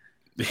 So,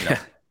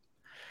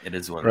 it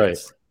is what it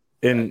is.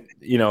 And,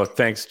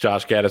 thanks,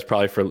 Josh Gaddis,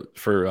 probably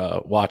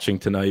for watching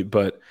tonight.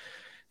 But,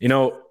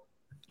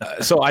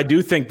 so I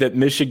do think that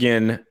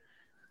Michigan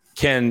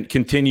can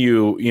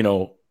continue,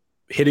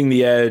 hitting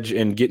the edge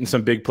and getting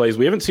some big plays.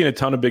 We haven't seen a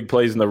ton of big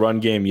plays in the run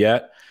game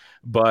yet.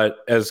 But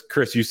as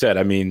Chris, you said,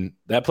 I mean,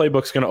 that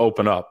playbook's going to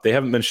open up. They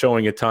haven't been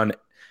showing a ton.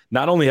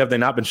 Not only have they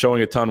not been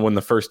showing a ton when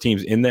the first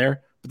team's in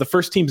there, but the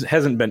first team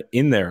hasn't been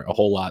in there a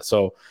whole lot.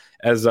 So,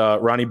 as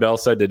Ronnie Bell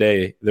said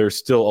today, there's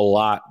still a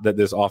lot that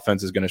this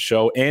offense is going to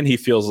show, and he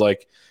feels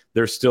like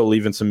they're still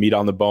leaving some meat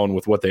on the bone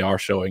with what they are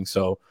showing.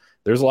 So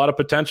there's a lot of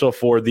potential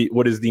for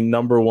what is the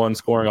number 1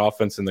 scoring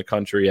offense in the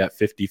country at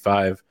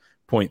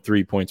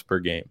 55.3 points per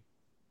game.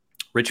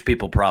 Rich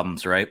people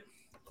problems, right?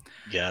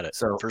 Got it.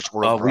 So first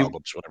world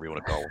problems, whatever you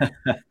want to call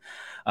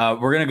them.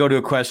 We're going to go to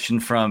a question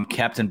from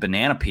Captain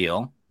Banana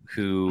Peel,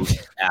 who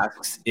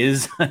asks,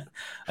 I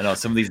know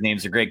some of these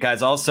names are great,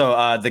 guys.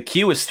 Also, the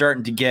queue is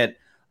starting to get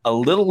a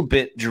little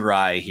bit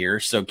dry here,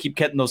 so keep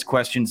getting those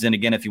questions in.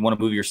 Again, if you want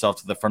to move yourself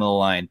to the front of the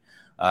line,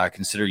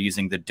 consider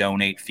using the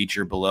donate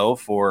feature below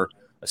for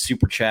a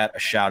super chat, a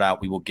shout out.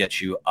 We will get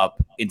you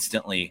up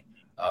instantly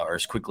or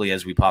as quickly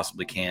as we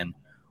possibly can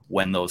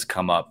when those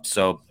come up.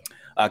 So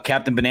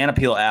Captain Banana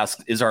Peel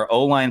asks, is our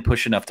O-line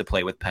push enough to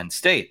play with Penn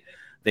State?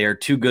 They are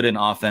too good in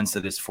offense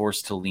that is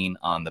forced to lean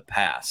on the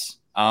pass.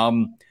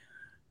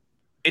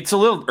 It's a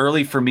little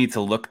early for me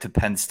to look to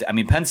Penn State. I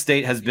mean, Penn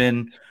State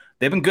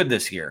they've been good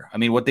this year. I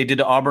mean, what they did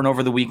to Auburn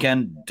over the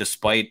weekend,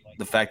 despite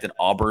the fact that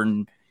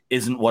Auburn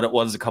isn't what it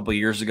was a couple of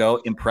years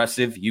ago,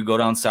 impressive. You go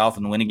down south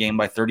and win a game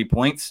by 30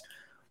 points.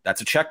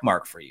 That's a check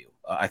mark for you.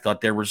 I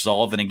thought their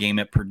resolve in a game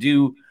at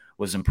Purdue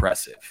was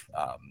impressive.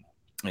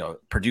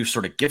 Purdue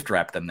sort of gift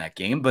wrapped them that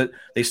game, but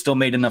they still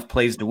made enough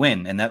plays to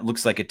win. And that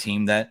looks like a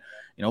team that,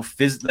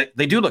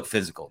 they do look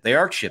physical. They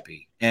are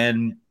chippy.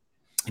 And,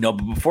 but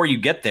before you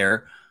get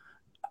there,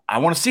 I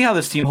want to see how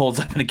this team holds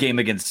up in a game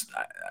against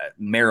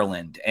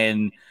Maryland.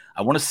 And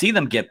I want to see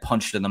them get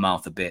punched in the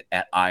mouth a bit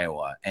at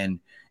Iowa. And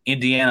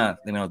Indiana,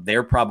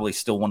 they're probably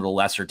still one of the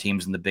lesser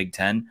teams in the Big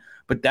Ten,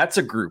 but that's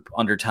a group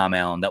under Tom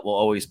Allen that will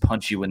always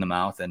punch you in the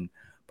mouth and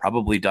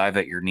probably dive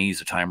at your knees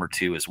a time or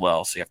two as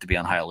well. So you have to be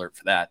on high alert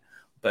for that.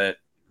 But,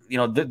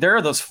 there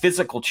are those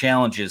physical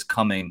challenges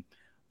coming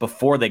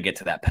before they get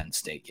to that Penn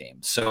State game.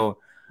 So,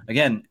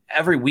 again,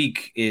 every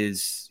week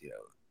is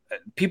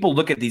people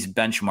look at these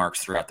benchmarks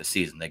throughout the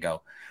season. They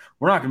go,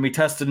 we're not going to be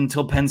tested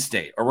until Penn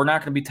State, or we're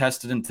not going to be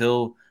tested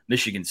until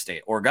Michigan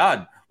State, or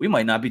God, we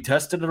might not be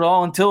tested at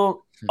all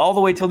until all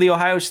the way till the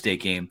Ohio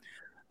State game.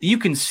 You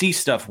can see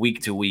stuff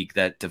week to week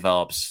that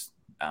develops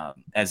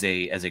as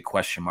a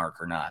question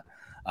mark or not.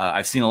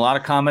 I've seen a lot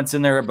of comments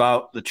in there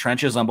about the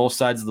trenches on both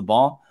sides of the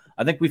ball.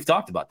 I think we've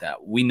talked about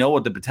that. We know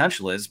what the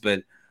potential is,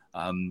 but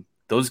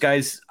those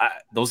guys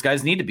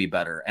need to be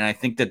better. And I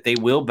think that they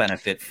will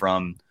benefit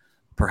from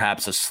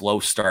perhaps a slow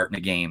start in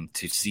a game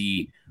to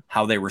see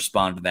how they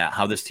respond to that,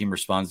 how this team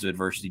responds to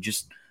adversity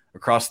just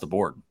across the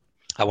board.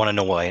 I want to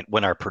know why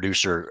when our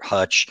producer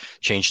Hutch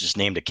changed his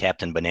name to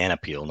Captain Banana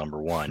Peel,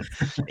 number one.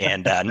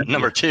 And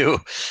number two,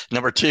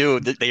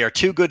 they are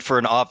too good for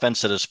an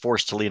offense that is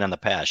forced to lean on the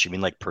pass. You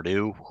mean like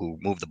Purdue, who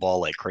moved the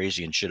ball like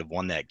crazy and should have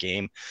won that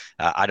game?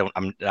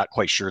 I'm not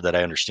quite sure that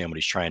I understand what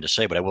he's trying to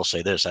say, but I will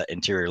say this: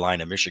 interior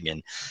line of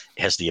Michigan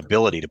has the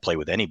ability to play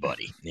with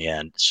anybody.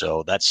 And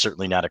so that's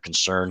certainly not a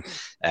concern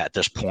at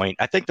this point.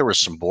 I think there was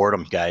some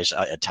boredom, guys,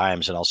 at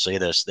times. And I'll say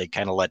this, they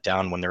kind of let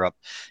down when they're up,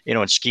 and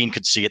Skeen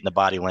could see it in the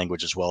body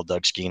language as well.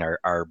 Doug Skeen,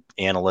 our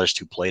analyst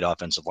who played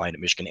offensive line at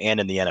Michigan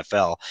and in the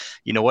NFL.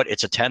 You know what?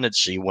 It's a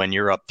tendency when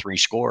you're up 3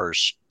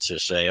 scores to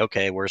say,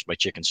 okay, where's my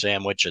chicken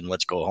sandwich? And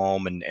let's go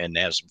home and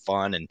have some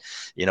fun. And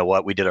you know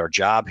what? We did our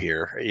job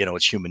here.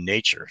 It's human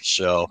nature.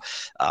 So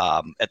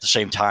at the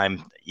same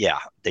time, yeah,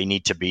 they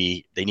need to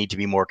be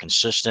more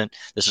consistent.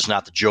 This is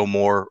not the Joe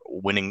Moore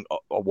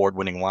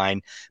award-winning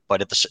line,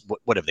 but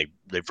what have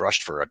they've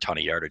rushed for a ton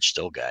of yardage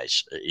still,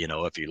 guys.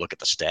 If you look at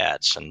the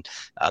stats, and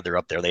they're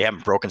up there. They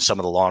haven't broken some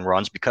of the long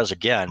runs because,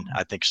 again,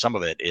 I think some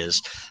of it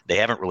is they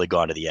haven't really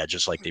gone to the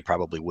edges like they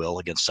probably will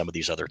against some of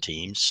these other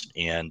teams.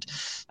 And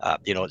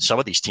some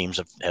of these teams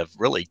have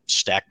really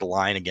stacked the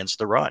line against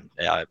the run,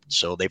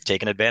 so they've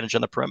taken advantage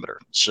on the perimeter.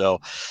 So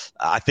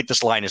I think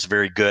this line is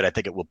very good. I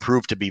think it will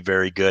prove to be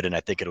very good, and I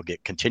think it'll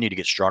continue to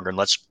get stronger. And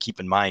let's keep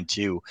in mind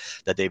too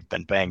that they've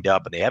been banged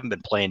up and they haven't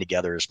been playing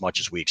together as much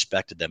as we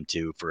expected them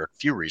to for a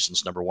few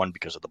reasons. Number one,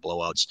 because of the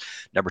blowouts.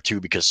 Number two,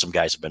 because some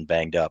guys have been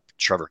banged up.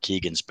 Trevor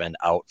Keegan's been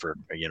out for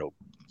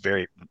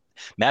very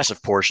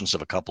massive portions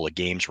of a couple of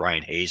games.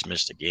 Ryan Hayes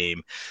missed a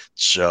game.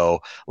 So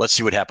let's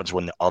see what happens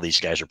when all these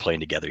guys are playing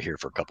together here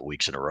for a couple of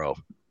weeks in a row.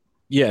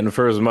 Yeah, and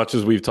for as much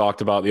as we've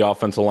talked about the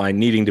offensive line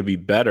needing to be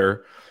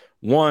better,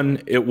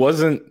 one, it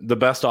wasn't the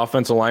best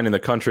offensive line in the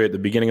country at the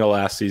beginning of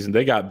last season.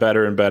 They got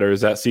better and better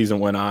as that season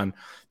went on.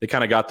 They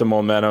kind of got the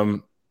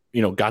momentum,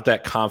 got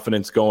that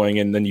confidence going,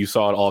 and then you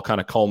saw it all kind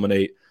of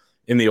culminate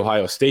in the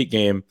Ohio State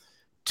game.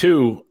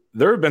 Two,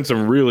 there have been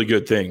some really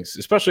good things,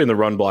 especially in the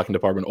run blocking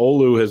department.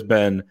 Olu has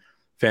been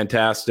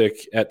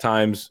fantastic at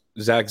times.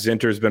 Zach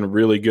Zinter has been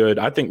really good.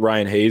 I think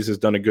Ryan Hayes has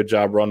done a good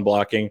job run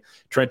blocking.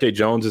 Trente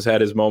Jones has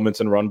had his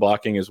moments in run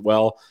blocking as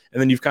well.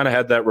 And then you've kind of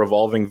had that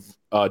revolving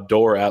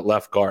door at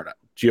left guard.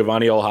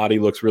 Giovanni El-Hadi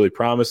looks really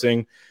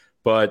promising,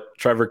 but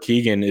Trevor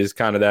Keegan is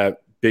kind of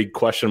that big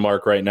question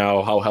mark right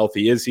now. How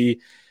healthy is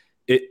he?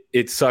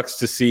 It sucks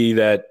to see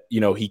that,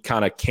 he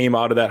kind of came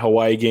out of that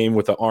Hawaii game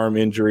with an arm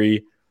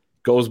injury,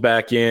 goes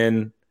back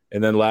in,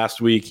 and then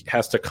last week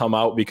has to come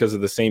out because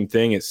of the same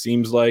thing, it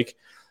seems like.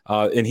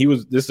 And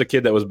this is a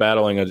kid that was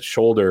battling a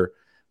shoulder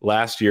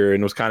last year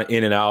and was kind of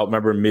in and out.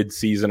 Remember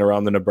mid-season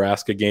around the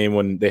Nebraska game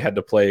when they had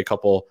to play a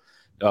couple,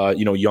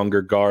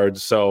 younger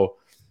guards. So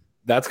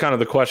that's kind of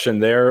the question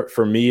there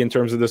for me in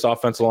terms of this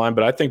offensive line.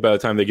 But I think by the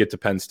time they get to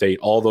Penn State,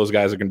 all those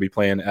guys are going to be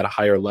playing at a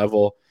higher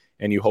level,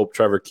 and you hope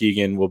Trevor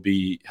Keegan will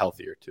be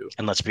healthier too.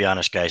 And let's be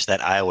honest, guys,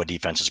 that Iowa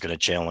defense is going to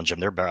challenge them.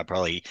 They're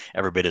probably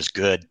every bit as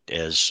good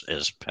as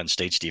Penn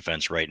State's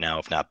defense right now,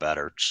 if not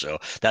better. So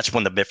that's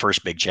when the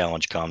first big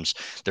challenge comes.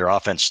 Their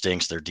offense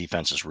stinks. Their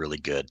defense is really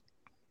good.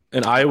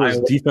 And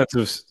Iowa's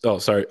defensive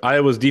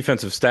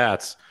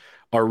stats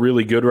are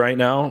really good right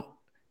now.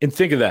 And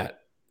think of that.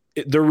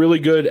 They're really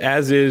good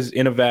as is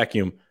in a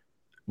vacuum.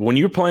 When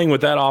you're playing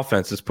with that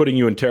offense, it's putting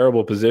you in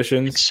terrible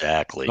positions.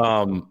 Exactly.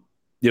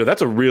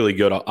 That's a really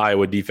good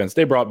Iowa defense.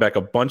 They brought back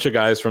a bunch of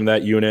guys from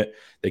that unit.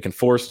 They can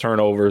force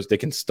turnovers. They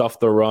can stuff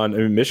the run. I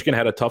mean, Michigan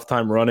had a tough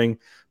time running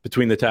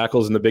between the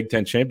tackles in the Big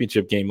Ten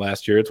championship game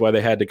last year. It's why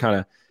they had to kind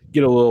of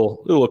get a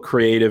little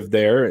creative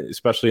there,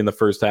 especially in the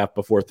first half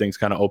before things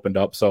kind of opened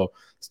up. So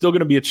still going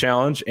to be a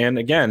challenge. And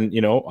again,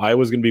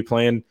 Iowa's going to be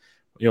playing,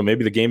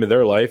 maybe the game of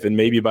their life. And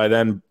maybe by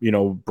then,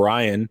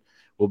 Brian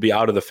will be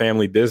out of the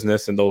family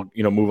business and they'll,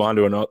 move on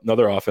to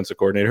another offensive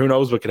coordinator. Who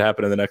knows what could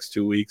happen in the next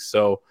 2 weeks?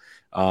 So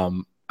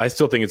I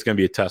still think it's going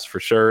to be a test for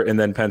sure. And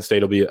then Penn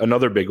State will be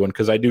another big one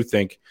because I do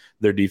think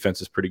their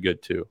defense is pretty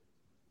good too.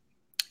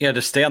 Yeah,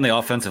 to stay on the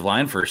offensive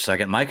line for a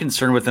second, my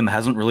concern with them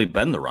hasn't really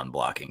been the run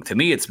blocking. To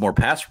me, it's more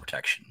pass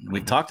protection.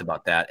 We've talked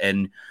about that.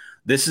 And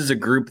this is a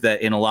group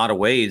that in a lot of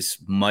ways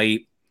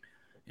might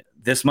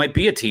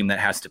be a team that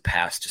has to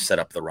pass to set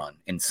up the run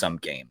in some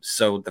games.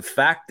 So the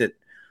fact that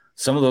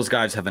some of those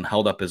guys haven't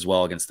held up as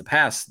well against the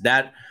pass,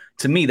 that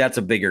to me, that's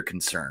a bigger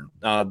concern.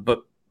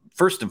 But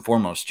first and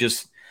foremost,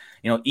 just,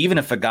 even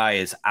if a guy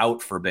is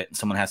out for a bit and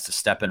someone has to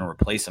step in and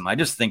replace him, I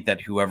just think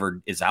that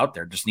whoever is out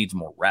there just needs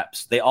more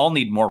reps. They all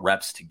need more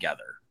reps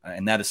together.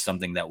 And that is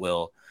something that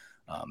will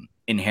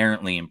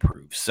inherently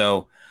improve.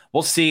 So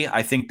we'll see.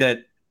 I think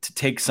that to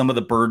take some of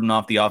the burden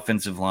off the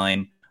offensive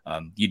line,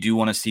 you do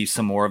want to see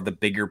some more of the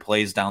bigger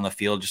plays down the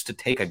field just to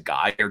take a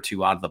guy or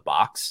two out of the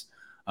box.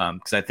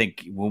 Because I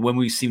think when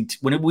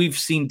we've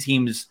seen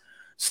teams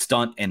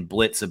stunt and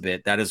blitz a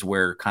bit, that is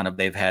where kind of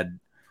they've had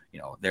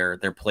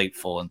their plate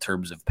full in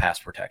terms of pass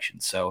protection.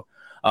 So,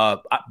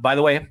 by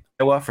the way,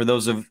 Iowa, for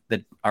those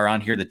that are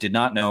on here that did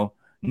not know,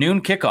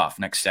 noon kickoff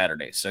next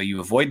Saturday. So you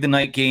avoid the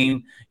night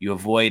game.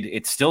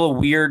 It's still a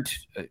weird,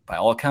 by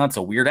all accounts,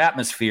 a weird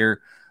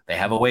atmosphere. They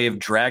have a way of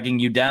dragging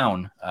you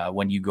down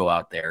when you go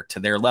out there to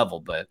their level,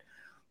 but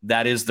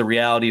that is the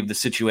reality of the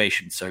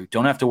situation. So you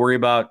don't have to worry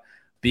about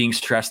being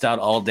stressed out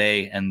all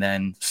day and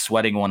then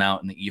sweating one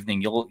out in the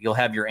evening. You'll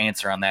have your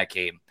answer on that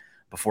game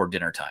before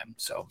dinner time.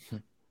 So.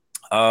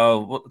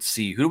 Let's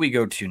see. Who do we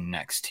go to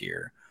next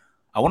here?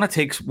 I want to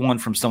take one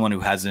from someone who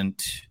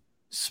hasn't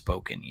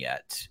spoken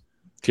yet.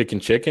 Kicking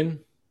chicken.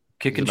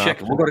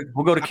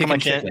 We'll go to kicking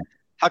chicken.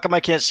 How come I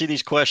can't see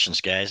these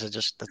questions, guys?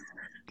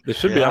 They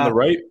should be on the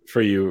right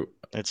for you.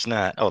 It's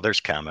not. Oh,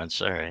 there's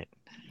comments. All right.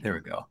 There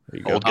we go.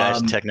 Old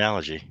guys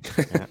technology.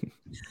 Yeah.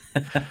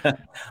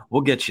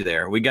 We'll get you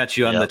there. We got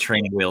you on the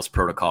training wheels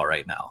protocol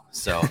right now.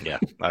 So yeah.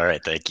 All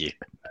right. Thank you.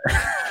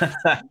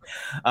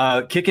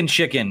 Kickin'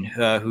 Chicken,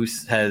 who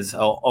has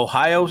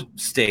Ohio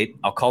State.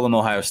 I'll call them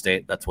Ohio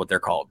State. That's what they're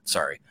called.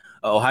 Sorry.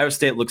 Ohio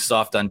State looks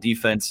soft on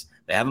defense.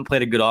 They haven't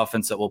played a good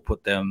offense that will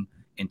put them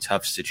in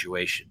tough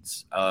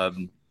situations.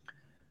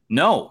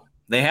 No,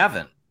 they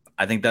haven't.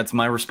 I think that's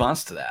my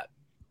response to that.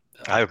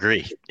 I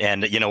agree.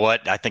 And you know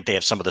what? I think they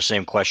have some of the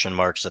same question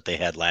marks that they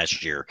had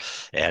last year,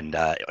 and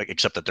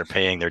except that they're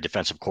paying their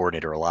defensive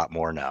coordinator a lot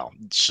more now.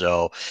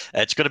 So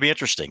it's going to be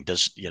interesting.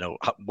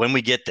 When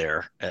we get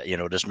there,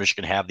 does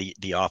Michigan have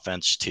the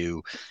offense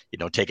to,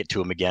 take it to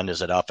them again? Does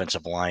that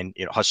offensive line,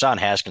 Hassan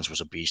Haskins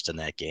was a beast in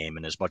that game.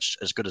 And as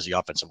good as the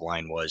offensive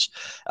line was,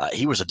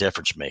 he was a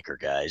difference maker,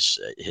 guys.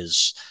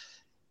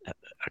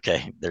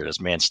 Okay, there it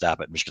is. Man, stop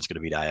it. Michigan's going to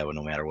beat Iowa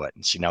no matter what.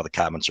 And see, now the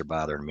comments are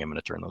bothering me. I'm going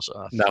to turn those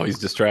off. Now he's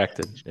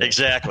distracted. Yeah.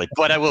 Exactly.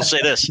 But I will say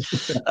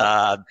this.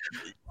 I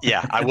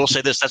will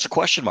say this. That's a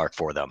question mark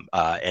for them.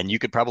 And you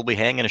could probably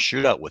hang in a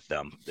shootout with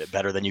them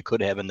better than you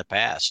could have in the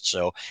past.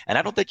 So, and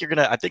I don't think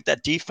I think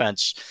that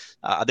defense,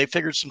 they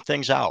figured some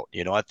things out.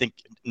 I think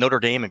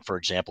Notre Dame, for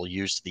example,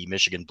 used the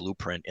Michigan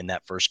blueprint in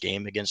that first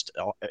game against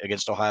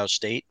Ohio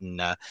State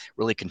and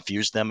really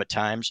confused them at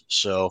times.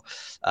 So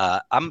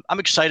I'm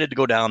excited to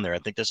go down there. I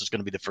think this is going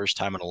to be the first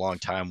time in a long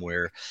time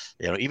where,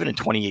 even in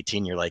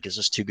 2018, you're like, is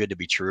this too good to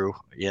be true?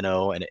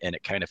 And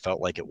it kind of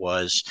felt like it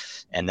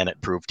was, and then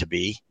it proved to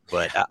be.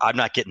 But I'm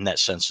not getting that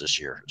sense this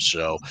year.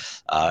 So,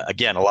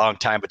 again, a long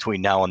time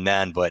between now and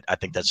then, but I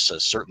think that's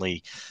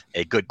certainly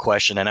a good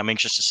question. And I'm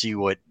anxious to see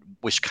what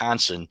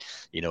Wisconsin,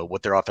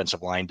 what their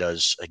offensive line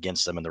does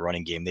against them in the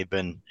running game. They've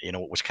been,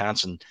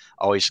 Wisconsin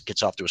always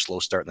gets off to a slow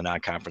start in the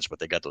non-conference, but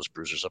they got those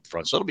bruisers up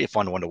front. So it'll be a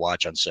fun one to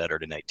watch on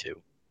Saturday night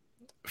too.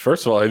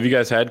 First of all, have you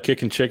guys had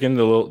Kickin' Chicken,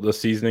 the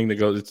seasoning that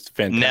goes? It's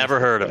fantastic. Never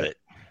heard of it.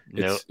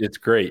 It's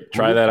great.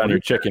 Try that on your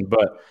chicken.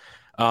 But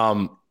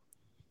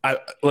I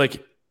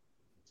like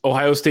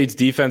Ohio State's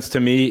defense to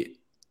me,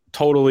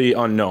 totally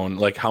unknown,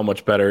 like how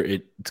much better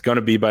it's going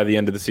to be by the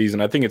end of the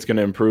season. I think it's going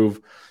to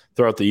improve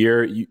throughout the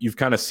year. You've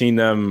kind of seen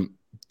them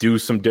do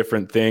some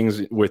different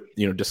things with,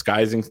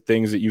 disguising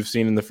things that you've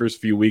seen in the first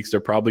few weeks. They're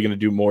probably going to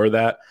do more of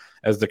that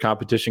as the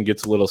competition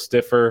gets a little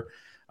stiffer.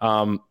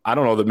 I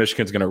don't know that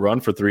Michigan's going to run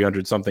for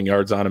 300 something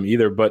yards on them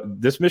either,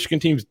 but this Michigan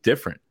team's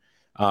different.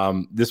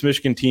 This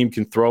Michigan team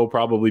can throw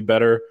probably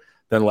better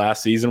than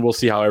last season. We'll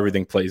see how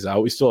everything plays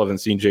out. We still haven't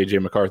seen J.J.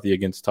 McCarthy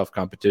against tough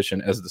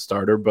competition as the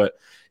starter, but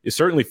it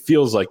certainly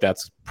feels like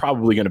that's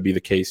probably going to be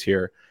the case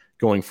here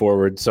going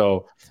forward.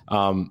 So,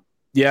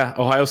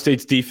 Ohio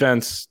State's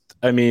defense,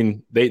 I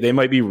mean, they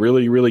might be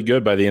really, really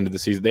good by the end of the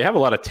season. They have a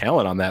lot of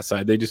talent on that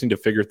side. They just need to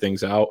figure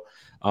things out.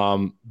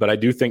 But I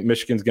do think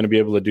Michigan's going to be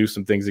able to do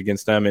some things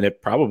against them, and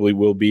it probably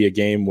will be a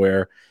game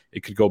where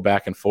it could go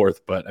back and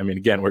forth. But, I mean,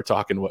 again, we're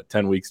talking,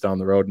 10 weeks down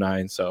the road,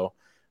 9, so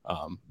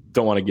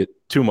don't want to get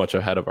too much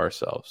ahead of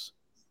ourselves.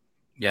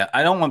 Yeah,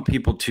 I don't want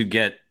people to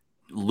get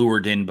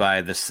lured in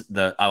by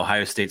the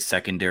Ohio State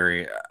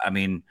secondary. I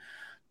mean,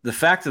 the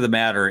fact of the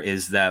matter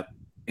is that,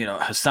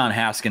 Hassan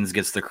Haskins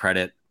gets the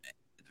credit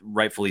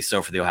rightfully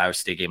so for the Ohio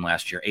State game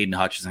last year. Aiden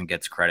Hutchinson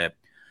gets credit.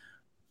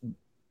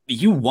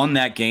 You won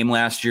that game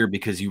last year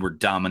because you were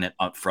dominant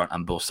up front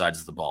on both sides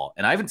of the ball.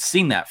 And I haven't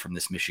seen that from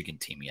this Michigan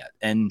team yet.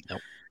 And,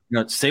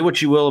 say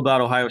what you will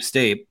about Ohio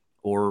State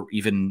or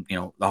even,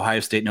 Ohio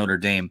State, Notre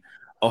Dame.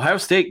 Ohio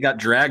State got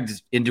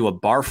dragged into a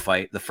bar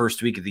fight the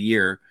first week of the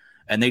year,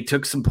 and they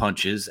took some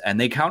punches and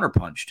they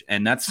counterpunched.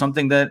 And that's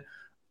something that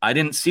I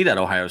didn't see that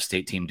Ohio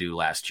State team do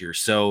last year.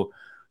 So,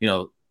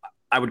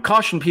 I would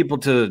caution people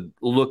to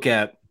look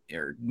at,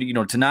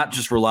 to not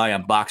just rely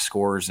on box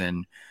scores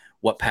and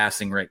what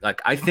passing rate. Like,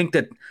 I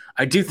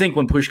do think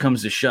when push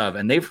comes to shove,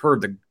 and they've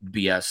heard the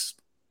BS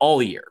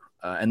all year,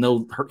 and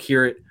they'll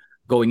hear it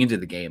going into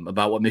the game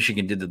about what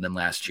Michigan did to them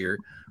last year.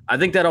 I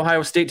think that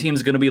Ohio State team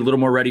is going to be a little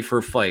more ready for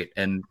a fight.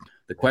 And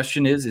the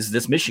question is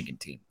this Michigan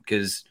team?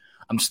 Because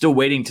I'm still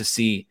waiting to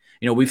see,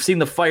 we've seen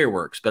the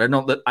fireworks, but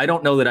I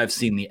don't know that I've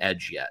seen the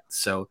edge yet.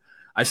 So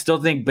I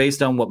still think,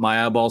 based on what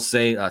my eyeballs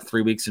say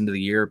 3 weeks into the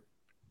year,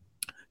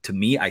 to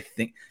me, I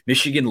think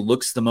Michigan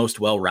looks the most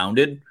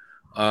well-rounded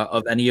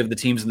of any of the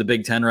teams in the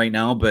Big Ten right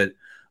now, but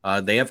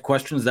they have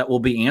questions that will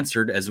be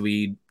answered as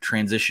we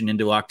transition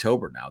into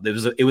October now.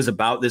 It was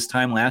about this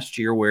time last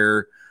year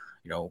where,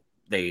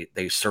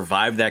 they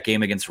survived that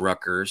game against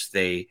Rutgers.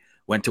 They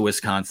went to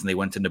Wisconsin. They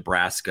went to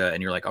Nebraska.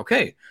 And you're like,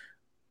 okay,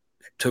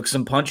 took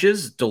some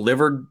punches,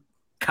 delivered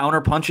counter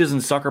punches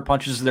and sucker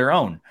punches of their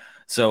own.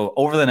 So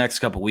over the next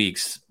couple of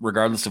weeks,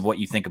 regardless of what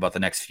you think about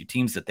the next few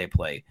teams that they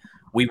play,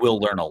 we will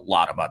learn a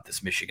lot about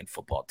this Michigan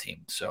football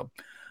team. So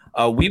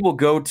we will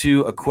go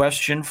to a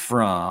question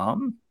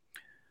from,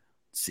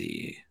 let's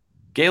see,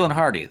 Galen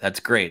Hardy. That's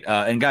great.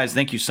 And guys,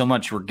 thank you so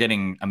much. We're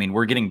getting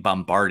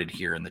bombarded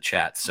here in the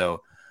chat.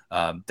 So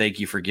thank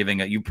you for giving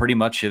it.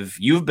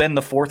 You've been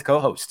the fourth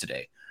co-host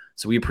today.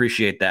 So we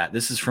appreciate that.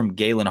 This is from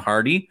Galen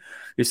Hardy.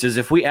 It says,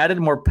 if we added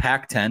more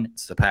Pac-10,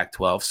 it's the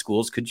Pac-12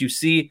 schools, could you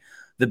see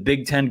the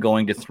Big Ten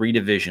going to 3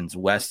 divisions,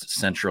 West,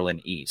 Central,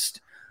 and East?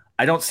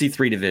 I don't see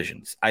 3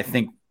 divisions. I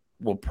think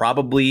we'll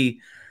probably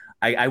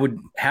I would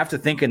have to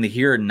think in the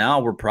here and now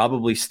we're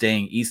probably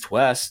staying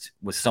East-West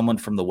with someone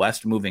from the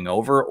West moving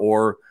over,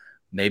 or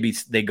maybe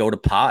they go to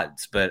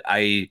pods. But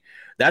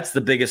that's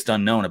the biggest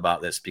unknown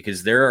about this,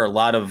 because there are a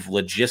lot of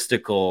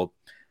logistical,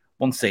 I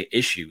won't say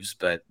issues,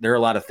 but there are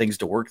a lot of things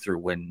to work through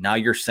when now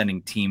you're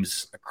sending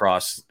teams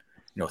across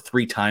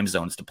 3 time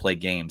zones to play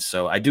games.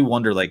 So I do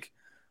wonder,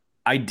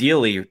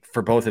 ideally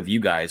for both of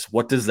you guys,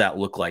 what does that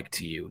look like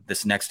to you,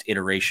 this next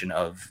iteration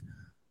of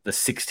the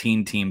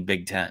 16-team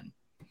Big Ten?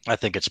 I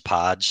think it's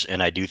pods,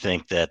 and I do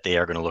think that they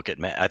are going to look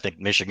at. I think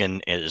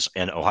Michigan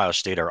and Ohio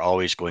State are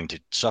always going to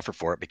suffer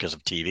for it because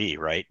of TV,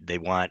 right? They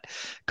want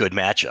good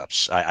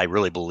matchups. I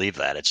really believe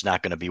that. It's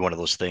not going to be one of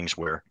those things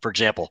where, for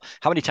example,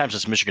 how many times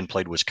has Michigan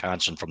played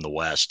Wisconsin from the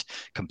West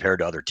compared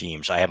to other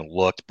teams? I haven't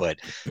looked, but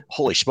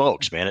holy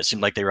smokes, man! It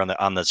seemed like they were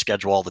on the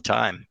schedule all the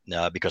time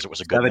because it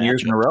was a good 7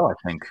 years in a row, I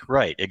think.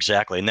 Right,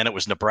 exactly. And then it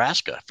was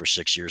Nebraska for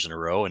 6 years in a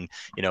row, and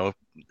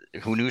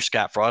who knew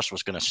Scott Frost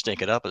was going to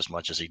stink it up as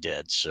much as he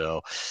did? So.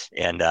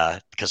 And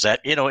because that,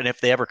 and if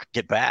they ever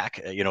get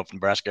back, if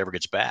Nebraska ever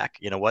gets back,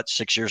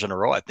 6 years in a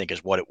row, I think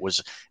is what it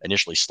was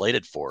initially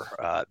slated for,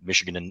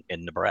 Michigan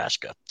and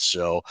Nebraska.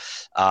 So,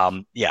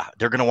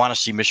 they're going to want to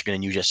see Michigan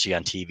and USC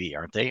on TV,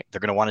 aren't they? They're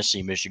going to want to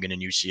see Michigan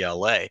and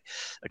UCLA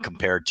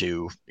compared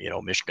to,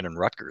 Michigan and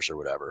Rutgers or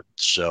whatever.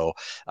 So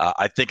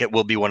I think it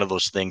will be one of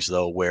those things,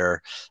 though,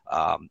 where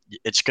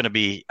it's going to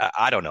be,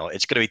 I don't know,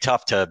 it's going to be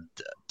tough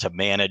to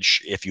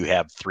manage if you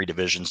have 3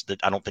 divisions. That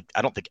I don't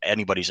think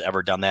anybody's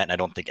ever done that, and I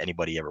don't think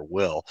anybody ever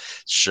will.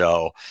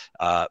 So,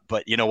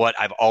 but you know what?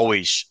 I've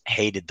always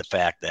hated the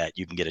fact that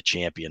you can get a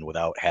champion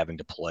without having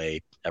to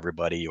play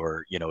everybody,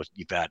 or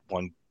you've got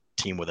one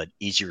team with an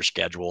easier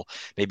schedule,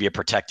 maybe a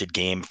protected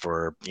game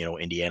for,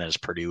 Indiana's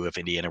Purdue if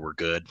Indiana were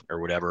good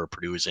or whatever,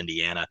 Purdue is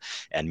Indiana,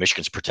 and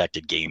Michigan's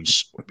protected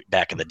games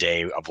back in the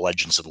day of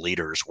Legends and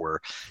Leaders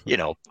were,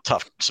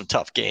 some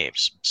tough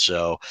games.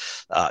 So,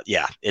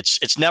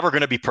 it's never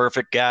going to be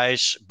perfect,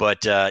 guys,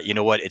 but you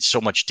know what? It's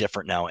so much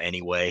different now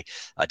anyway.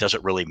 It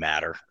doesn't really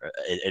matter.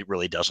 It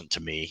really doesn't to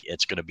me.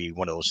 It's going to be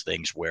one of those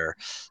things where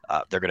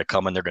they're going to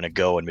come and they're going to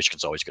go, and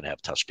Michigan's always going to have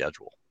a tough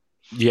schedule.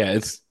 Yeah,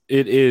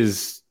 it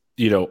is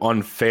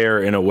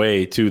unfair in a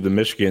way to the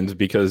Michigans,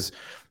 because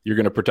you're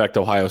going to protect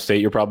Ohio State.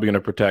 You're probably going to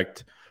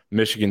protect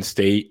Michigan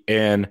State.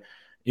 And,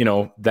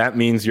 that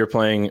means you're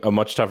playing a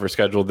much tougher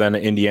schedule than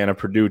an Indiana,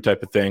 Purdue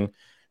type of thing.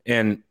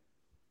 And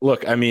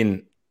look, I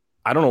don't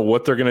know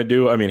what they're going to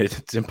do.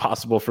 It's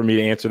impossible for me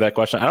to answer that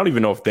question. I don't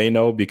even know if they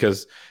know,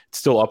 because it's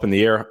still up in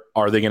the air.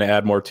 Are they going to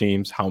add more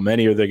teams? How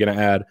many are they going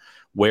to add?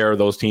 Where are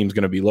those teams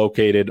going to be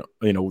located?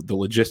 The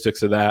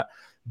logistics of that.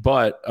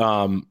 But,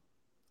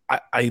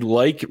 I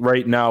like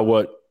right now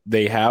what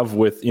they have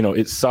with,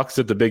 it sucks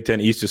that the Big Ten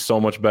East is so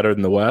much better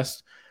than the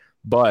West,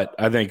 but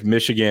I think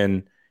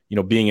Michigan,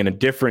 being in a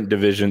different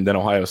division than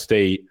Ohio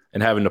State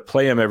and having to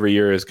play them every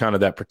year is kind of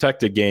that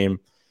protected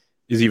game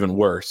is even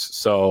worse.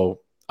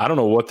 So I don't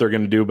know what they're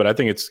going to do, but I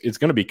think it's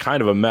going to be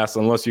kind of a mess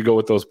unless you go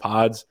with those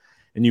pods.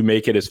 and you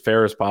make it as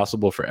fair as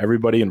possible for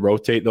everybody and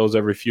rotate those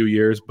every few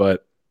years.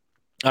 But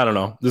I don't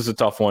know. This is a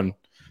tough one.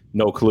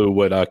 No clue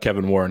what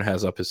Kevin Warren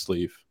has up his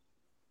sleeve.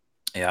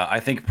 Yeah, I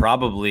think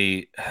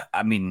probably,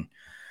 I mean,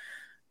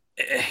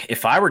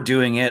 if I were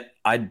doing it,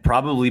 I'd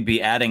probably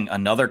be adding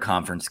another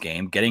conference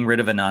game, getting rid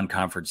of a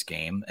non-conference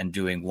game, and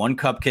doing one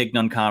cupcake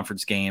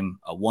non-conference game,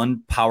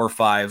 one Power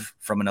 5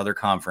 from another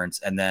conference,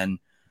 and then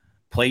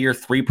play your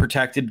 3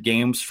 protected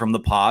games from the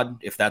pod,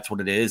 if that's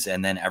what it is,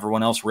 and then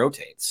everyone else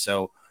rotates.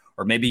 So,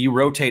 or maybe you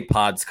rotate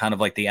pods kind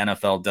of like the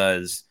NFL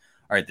does.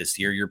 All right, this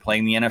year you're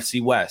playing the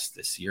NFC West.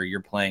 This year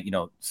you're playing,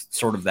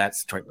 sort of that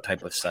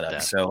type of setup. Yeah.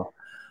 So,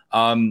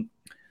 I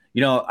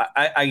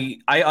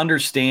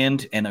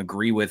understand and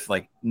agree with,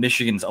 like,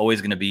 Michigan's always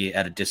going to be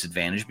at a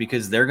disadvantage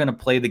because they're going to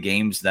play the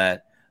games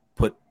that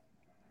put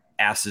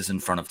asses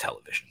in front of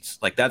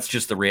televisions. Like, that's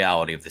just the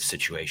reality of this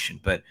situation.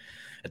 But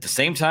at the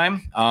same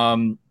time,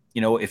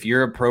 if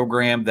you're a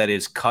program that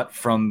is cut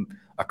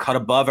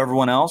above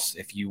everyone else,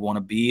 if you want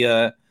to be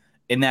you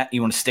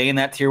want to stay in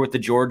that tier with the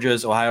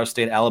Georgias, Ohio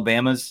State,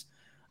 Alabamas,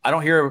 I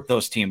don't hear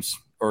those teams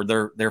or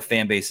their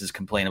fan bases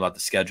complain about the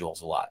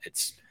schedules a lot.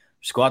 It's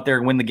just go out there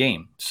and win the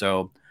game.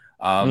 So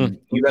I've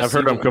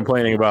heard them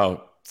complaining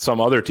about some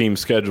other team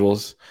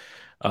schedules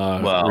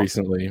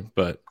recently.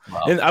 But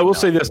and I will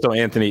say this though,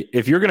 Anthony,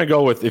 if you're going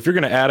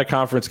to add a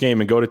conference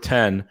game and go to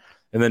 10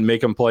 and then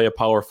make them play a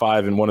Power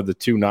 5 in one of the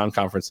 2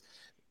 non-conference,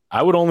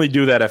 I would only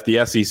do that if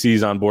the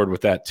SEC's on board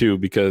with that too,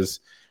 because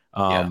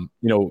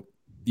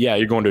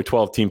you're going to a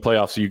 12-team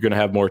playoff, so you're going to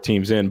have more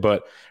teams in.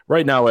 But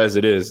right now, as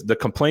it is, the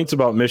complaints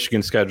about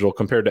Michigan's schedule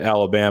compared to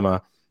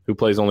Alabama, who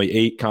plays only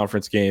 8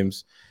 conference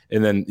games,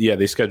 and then,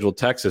 they scheduled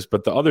Texas,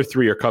 but the other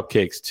 3 are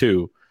cupcakes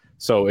too.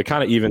 So it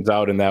kind of evens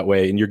out in that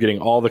way, and you're getting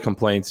all the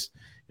complaints,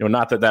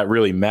 not that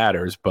really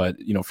matters, but,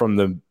 from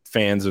the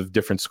fans of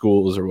different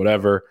schools or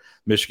whatever.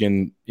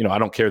 Michigan, I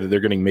don't care that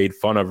they're getting made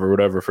fun of or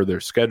whatever for their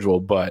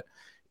schedule, but,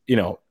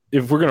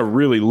 if we're going to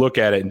really look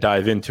at it and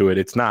dive into it,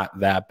 it's not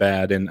that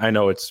bad. And I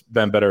know it's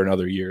been better in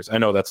other years. I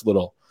know that's a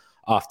little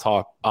off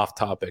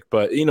topic,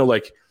 but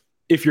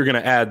if you're going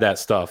to add that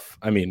stuff,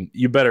 I mean,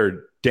 you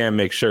better damn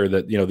make sure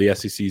that, the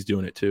SEC is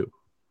doing it too.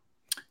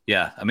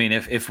 Yeah. I mean,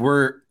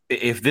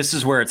 if this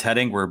is where it's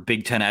heading, where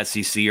Big Ten,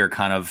 SEC are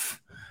kind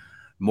of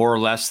more or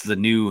less the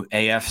new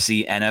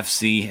AFC,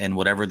 NFC, and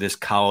whatever this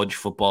college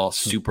football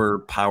super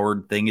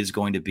powered thing is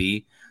going to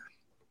be,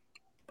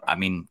 I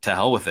mean, to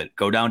hell with it.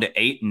 Go down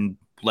to 8 and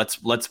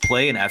let's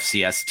play an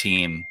FCS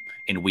team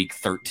in week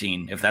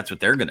 13 if that's what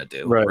they're going to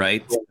do,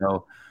 right?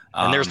 So,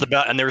 and there's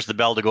the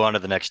bell to go on to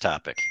the next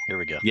topic. Here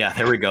we go. Yeah,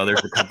 there we go.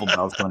 There's a couple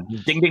bells going.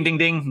 Ding, ding, ding,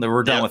 ding.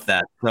 We're done with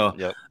that.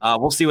 So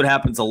we'll see what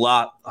happens. A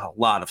lot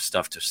of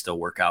stuff to still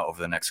work out over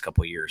the next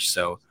couple of years.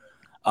 So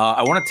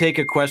I want to take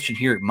a question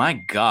here. My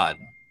God,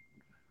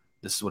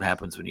 this is what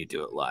happens when you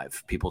do it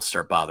live. People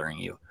start bothering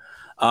you.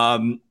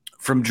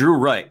 From Drew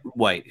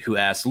White, who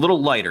asked, a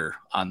little lighter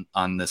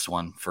on this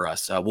one for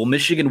us. Will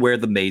Michigan wear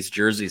the maize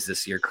jerseys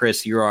this year?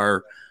 Chris, you're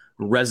our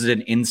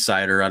resident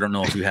insider. I don't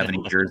know if you have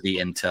any jersey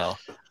intel.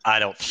 I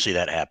don't see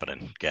that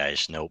happening,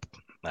 guys. Nope.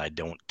 I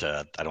don't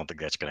think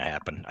that's going to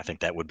happen. I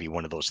think that would be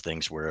one of those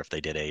things where if they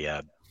did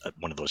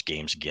one of those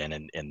games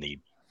again in the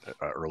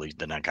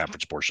the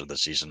non-conference portion of the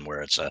season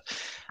where it's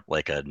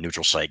like a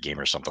neutral site game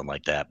or something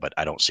like that, but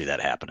I don't see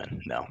that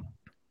happening.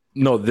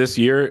 No, this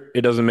year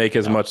it doesn't make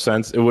as much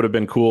sense. It would have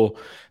been cool.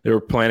 They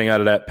were planning out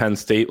of that Penn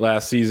State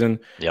last season.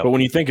 Yep. But when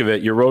you think of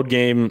it, your road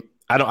game,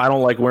 I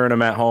don't like wearing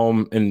them at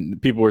home.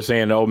 And people were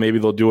saying, oh, maybe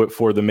they'll do it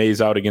for the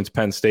maize out against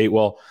Penn State.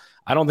 Well,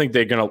 I don't think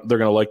they're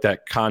gonna like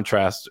that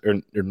contrast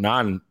or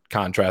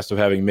non-contrast of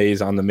having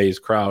maize on the maize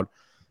crowd.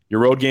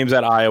 Your road game's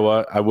at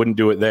Iowa. I wouldn't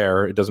do it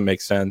there. It doesn't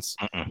make sense.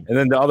 And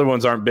then the other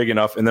ones aren't big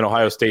enough. And then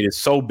Ohio State is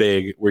so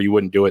big where you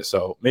wouldn't do it.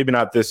 So maybe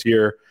not this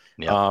year.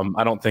 Yep.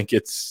 I don't think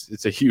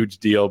it's a huge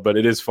deal, but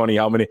it is funny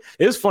how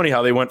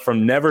they went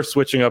from never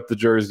switching up the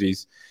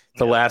jerseys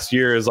to last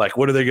year is like,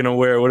 what are they going to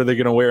wear? What are they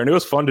going to wear? And it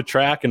was fun to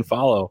track and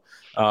follow.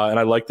 And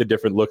I like the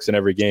different looks in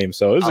every game.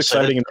 So it was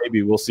exciting, and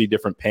maybe we'll see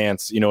different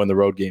pants, in the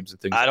road games and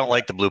things. I don't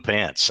like the blue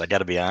pants. I got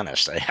to be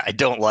honest. I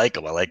don't like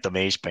them. I like the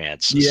maize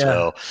pants. Yeah.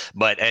 So,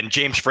 and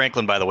James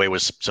Franklin, by the way,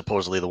 was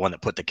supposedly the one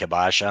that put the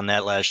kibosh on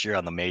that last year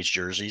on the maize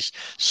jerseys.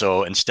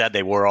 So instead,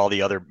 they wore all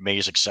the other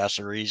maize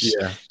accessories.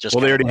 Yeah.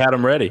 They already had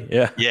them ready.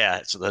 Yeah.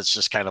 Yeah. So that's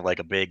just kind of like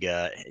a big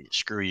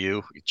screw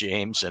you,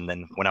 James, and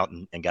then went out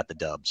and got the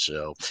dub.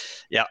 So,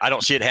 yeah, I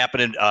don't see it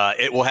happening.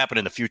 It will happen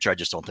in the future. I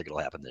just don't think it'll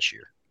happen this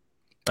year.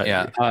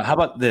 Yeah. How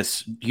about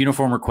this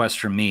uniform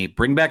request from me?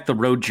 Bring back the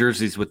road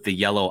jerseys with the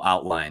yellow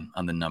outline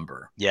on the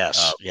number.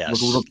 Yes.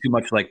 Look a little too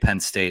much like Penn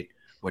State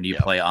when you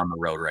play on the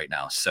road right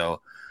now.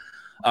 So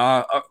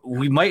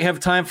we might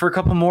have time for a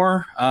couple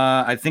more.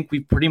 I think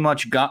we pretty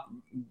much got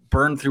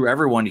burned through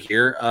everyone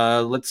here.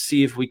 Let's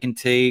see if we can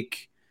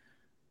take.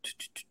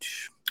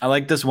 I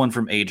like this one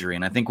from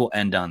Adrian. I think we'll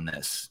end on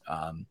this.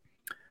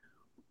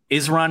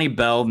 Is Ronnie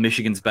Bell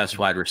Michigan's best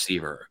wide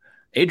receiver?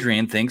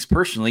 Adrian thinks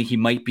personally he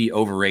might be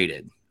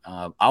overrated.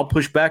 I'll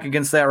push back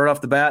against that right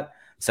off the bat.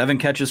 7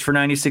 catches for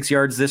 96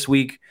 yards this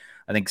week.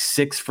 I think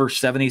 6 for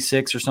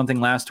 76 or something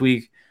last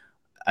week.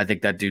 I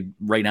think that dude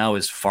right now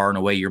is far and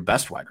away your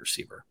best wide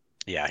receiver.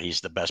 Yeah,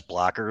 he's the best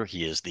blocker.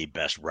 He is the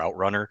best route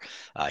runner.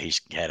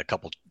 He's had a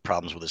couple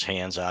problems with his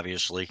hands,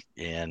 obviously,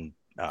 and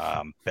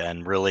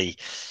been really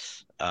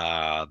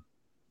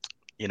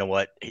you know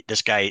what?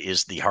 This guy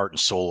is the heart and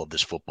soul of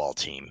this football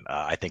team.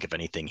 I think, if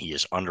anything, he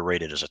is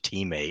underrated as a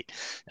teammate.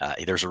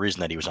 There's a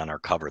reason that he was on our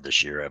cover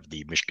this year of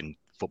the Michigan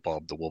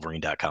football, the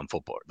Wolverine.com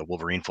football, the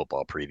Wolverine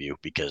football preview,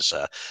 because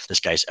this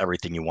guy's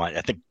everything you want.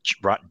 I think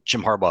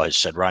Jim Harbaugh has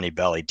said Ronnie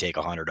Bell, he'd take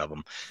 100 of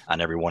them on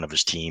every one of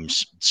his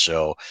teams.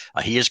 So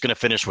he is going to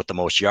finish with the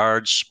most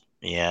yards.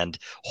 And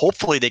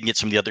hopefully they can get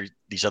some of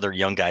these other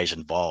young guys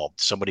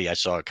involved. Somebody, I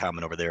saw a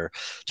comment over there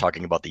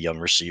talking about the young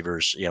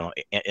receivers.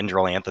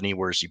 Andrel Anthony,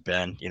 where's he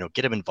been?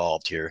 Get him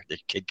involved here. The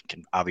kid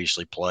can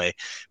obviously play.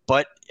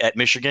 But at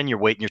Michigan, you're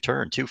waiting your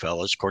turn too,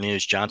 fellas.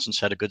 Cornelius Johnson's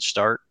had a good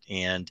start.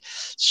 And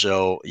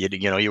so,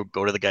 you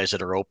go to the guys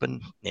that are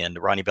open. And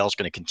Ronnie Bell's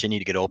going to continue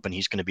to get open.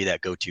 He's going to be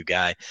that go-to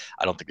guy.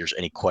 I don't think there's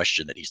any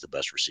question that he's the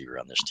best receiver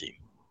on this team.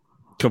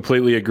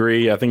 Completely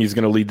agree. I think he's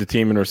going to lead the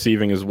team in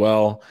receiving as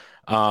well.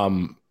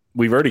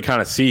 We've already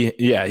kind of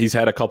he's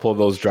had a couple of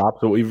those drops,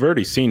 but we've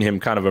already seen him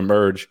kind of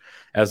emerge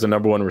as the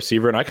number one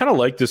receiver. And I kind of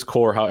like this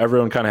core, how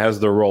everyone kind of has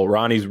their role.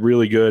 Ronnie's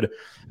really good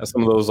at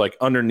some of those like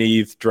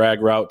underneath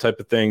drag route type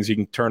of things. He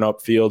can turn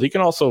up field. He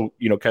can also,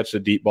 catch the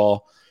deep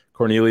ball.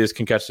 Cornelius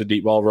can catch the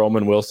deep ball.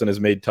 Roman Wilson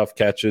has made tough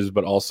catches,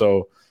 but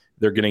also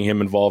they're getting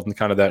him involved in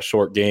kind of that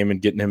short game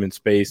and getting him in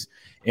space.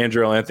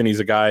 Andrel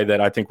Anthony's a guy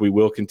that I think we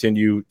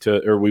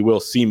will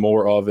see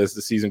more of as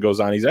the season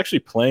goes on. He's actually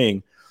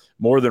playing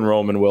more than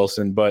Roman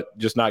Wilson, but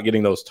just not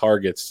getting those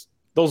targets.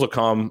 Those will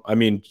come. I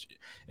mean,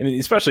 and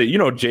especially,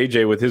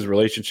 JJ with his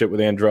relationship with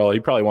Andrel,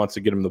 he probably wants to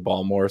get him the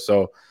ball more.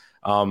 So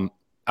I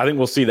think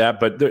we'll see that,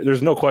 but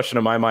there's no question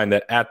in my mind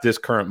that at this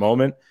current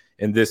moment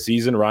in this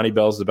season, Ronnie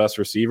Bell's the best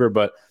receiver,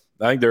 but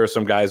I think there are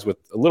some guys with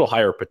a little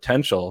higher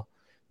potential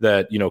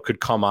that, could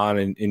come on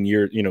in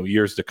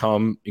years to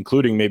come,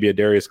 including maybe a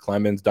Darius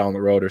Clemens down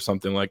the road or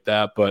something like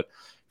that. But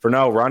for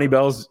now, Ronnie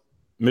Bell's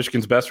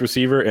Michigan's best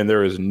receiver, and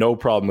there is no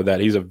problem with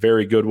that. He's a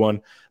very good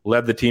one.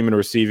 Led the team in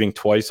receiving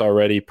twice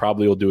already.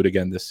 Probably will do it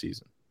again this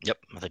season. Yep,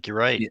 I think you're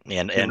right.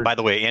 And by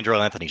the way, Andrel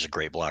Anthony's a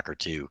great blocker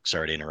too.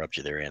 Sorry to interrupt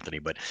you there, Anthony,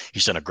 but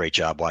he's done a great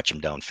job watching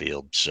him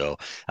downfield. So,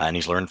 and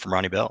he's learned from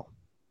Ronnie Bell.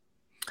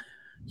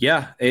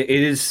 Yeah, it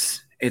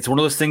is. It's one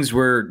of those things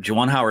where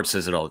Juwan Howard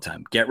says it all the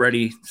time. Get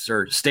ready,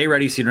 sir. Stay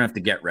ready so you don't have to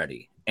get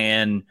ready.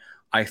 And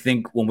I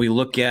think when we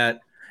look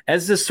at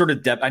as this sort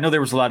of depth, I know there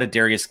was a lot of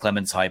Darius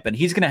Clemens hype, and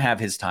he's going to have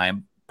his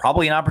time.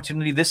 Probably an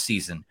opportunity this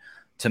season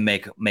to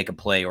make a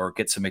play or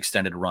get some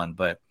extended run.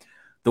 But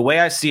the way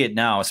I see it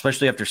now,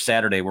 especially after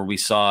Saturday, where we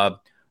saw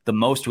the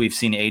most we've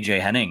seen AJ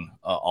Henning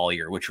all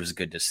year, which was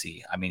good to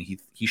see. I mean,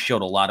 he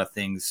showed a lot of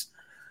things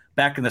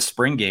back in the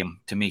spring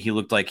game. To me, he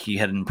looked like he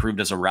had improved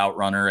as a route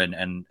runner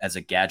and as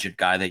a gadget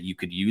guy that you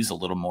could use a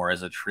little more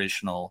as a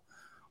traditional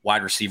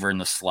wide receiver in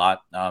the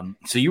slot.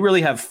 So you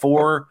really have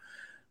 4,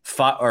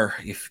 5, or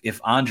if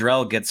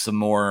Andrel gets some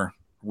more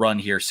run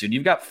here soon,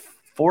 you've got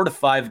 4 to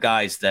 5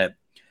 guys that,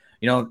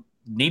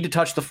 need to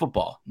touch the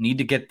football, need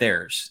to get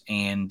theirs.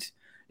 And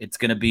it's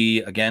going to be,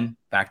 again,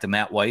 back to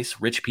Matt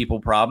Weiss, rich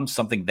people problems,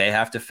 something they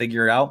have to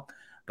figure out,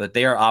 but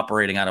they are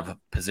operating out of a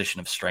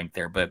position of strength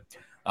there. But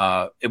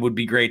it would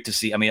be great to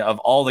see. I mean, of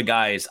all the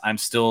guys, I'm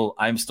still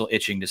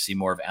itching to see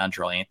more of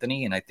Andrel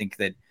Anthony. And I think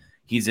that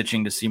he's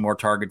itching to see more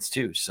targets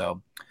too.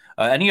 So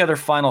any other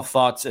final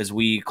thoughts as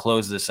we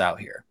close this out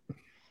here?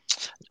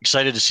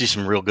 Excited to see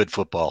some real good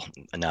football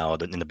now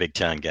in the Big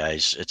Ten,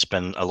 guys. It's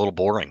been a little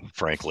boring,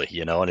 frankly,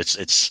 and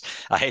it's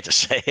I hate to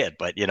say it,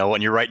 but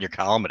when you're writing your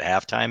column at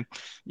halftime,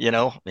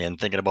 and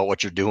thinking about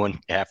what you're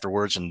doing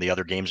afterwards and the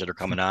other games that are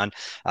coming on,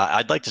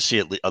 I'd like to see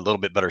a little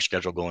bit better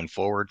schedule going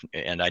forward.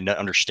 And I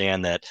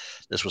understand that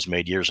this was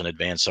made years in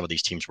advance. Some of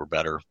these teams were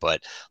better,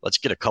 but let's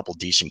get a couple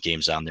decent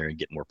games on there and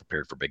get more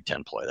prepared for Big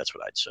Ten play. That's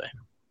what I'd say.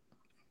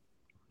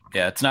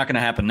 Yeah, it's not going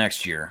to happen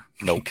next year.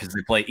 No, because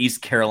they play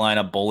East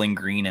Carolina, Bowling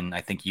Green, and I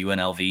think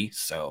UNLV.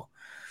 So,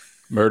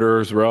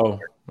 Murderers Row.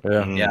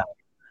 Yeah, yeah.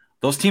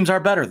 Those teams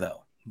are better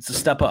though. It's a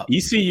step up.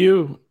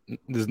 ECU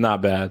is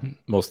not bad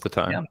most of the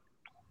time.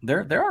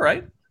 Yeah. They're all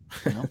right.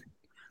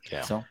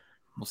 Yeah. So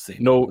we'll see.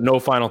 No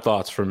final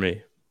thoughts from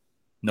me.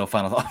 No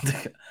final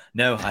thoughts.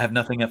 No, I have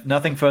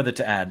nothing further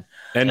to add.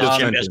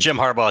 As Jim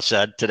Harbaugh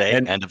said today.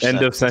 End of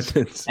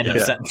sentence. End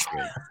of sentence.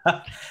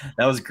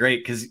 That was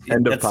great because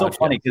that's so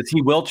funny because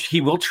he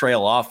will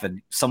trail off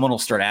and someone will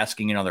start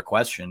asking another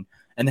question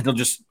and then he'll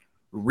just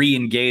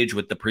re-engage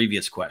with the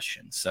previous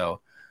question. So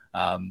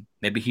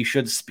maybe he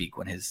should speak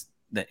when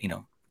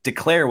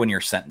declare when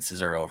your sentences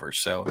are over.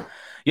 So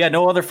yeah,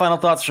 no other final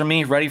thoughts from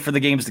me. Ready for the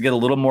games to get a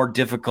little more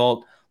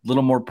difficult, a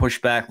little more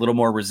pushback, a little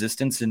more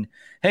resistance. And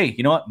hey,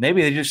 you know what?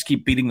 Maybe they just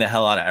keep beating the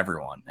hell out of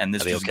everyone. And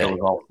this just goes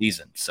all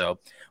season. So,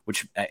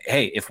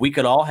 hey, if we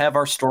could all have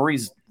our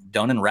stories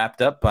done and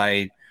wrapped up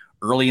by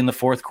early in the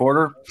fourth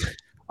quarter,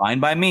 fine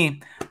by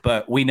me.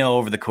 But we know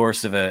over the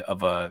course of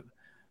a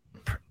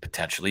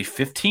potentially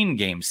 15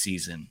 game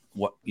season.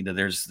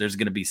 There's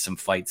going to be some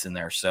fights in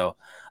there. So,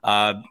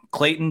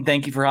 Clayton,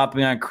 thank you for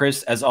hopping on.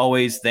 Chris, as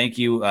always, thank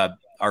you.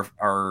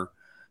 Our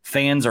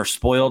fans are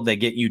spoiled. They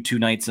get you 2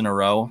 nights in a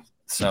row.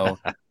 So,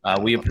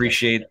 we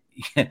appreciate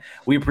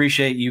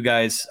you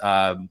guys.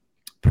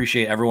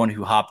 Appreciate everyone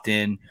who hopped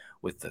in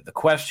with the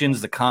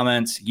questions, the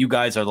comments. You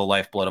guys are the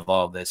lifeblood of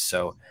all of this.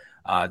 So,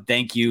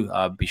 thank you.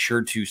 Be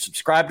sure to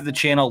subscribe to the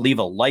channel, leave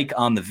a like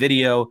on the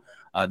video.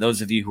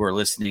 Those of you who are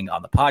listening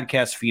on the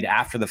podcast feed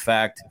after the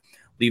fact,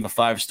 leave a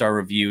 5-star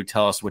review.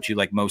 Tell us what you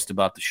like most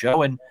about the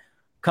show, and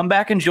come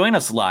back and join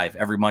us live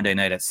every Monday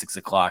night at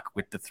 6:00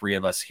 with the 3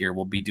 of us here.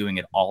 We'll be doing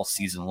it all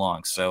season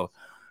long. So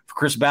for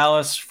Chris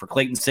Ballas, for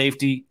Clayton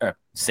Safety, can't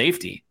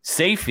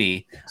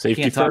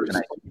talk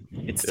tonight.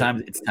 It's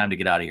time to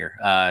get out of here.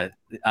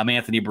 I'm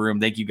Anthony Broom.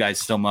 Thank you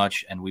guys so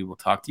much, and we will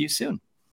talk to you soon.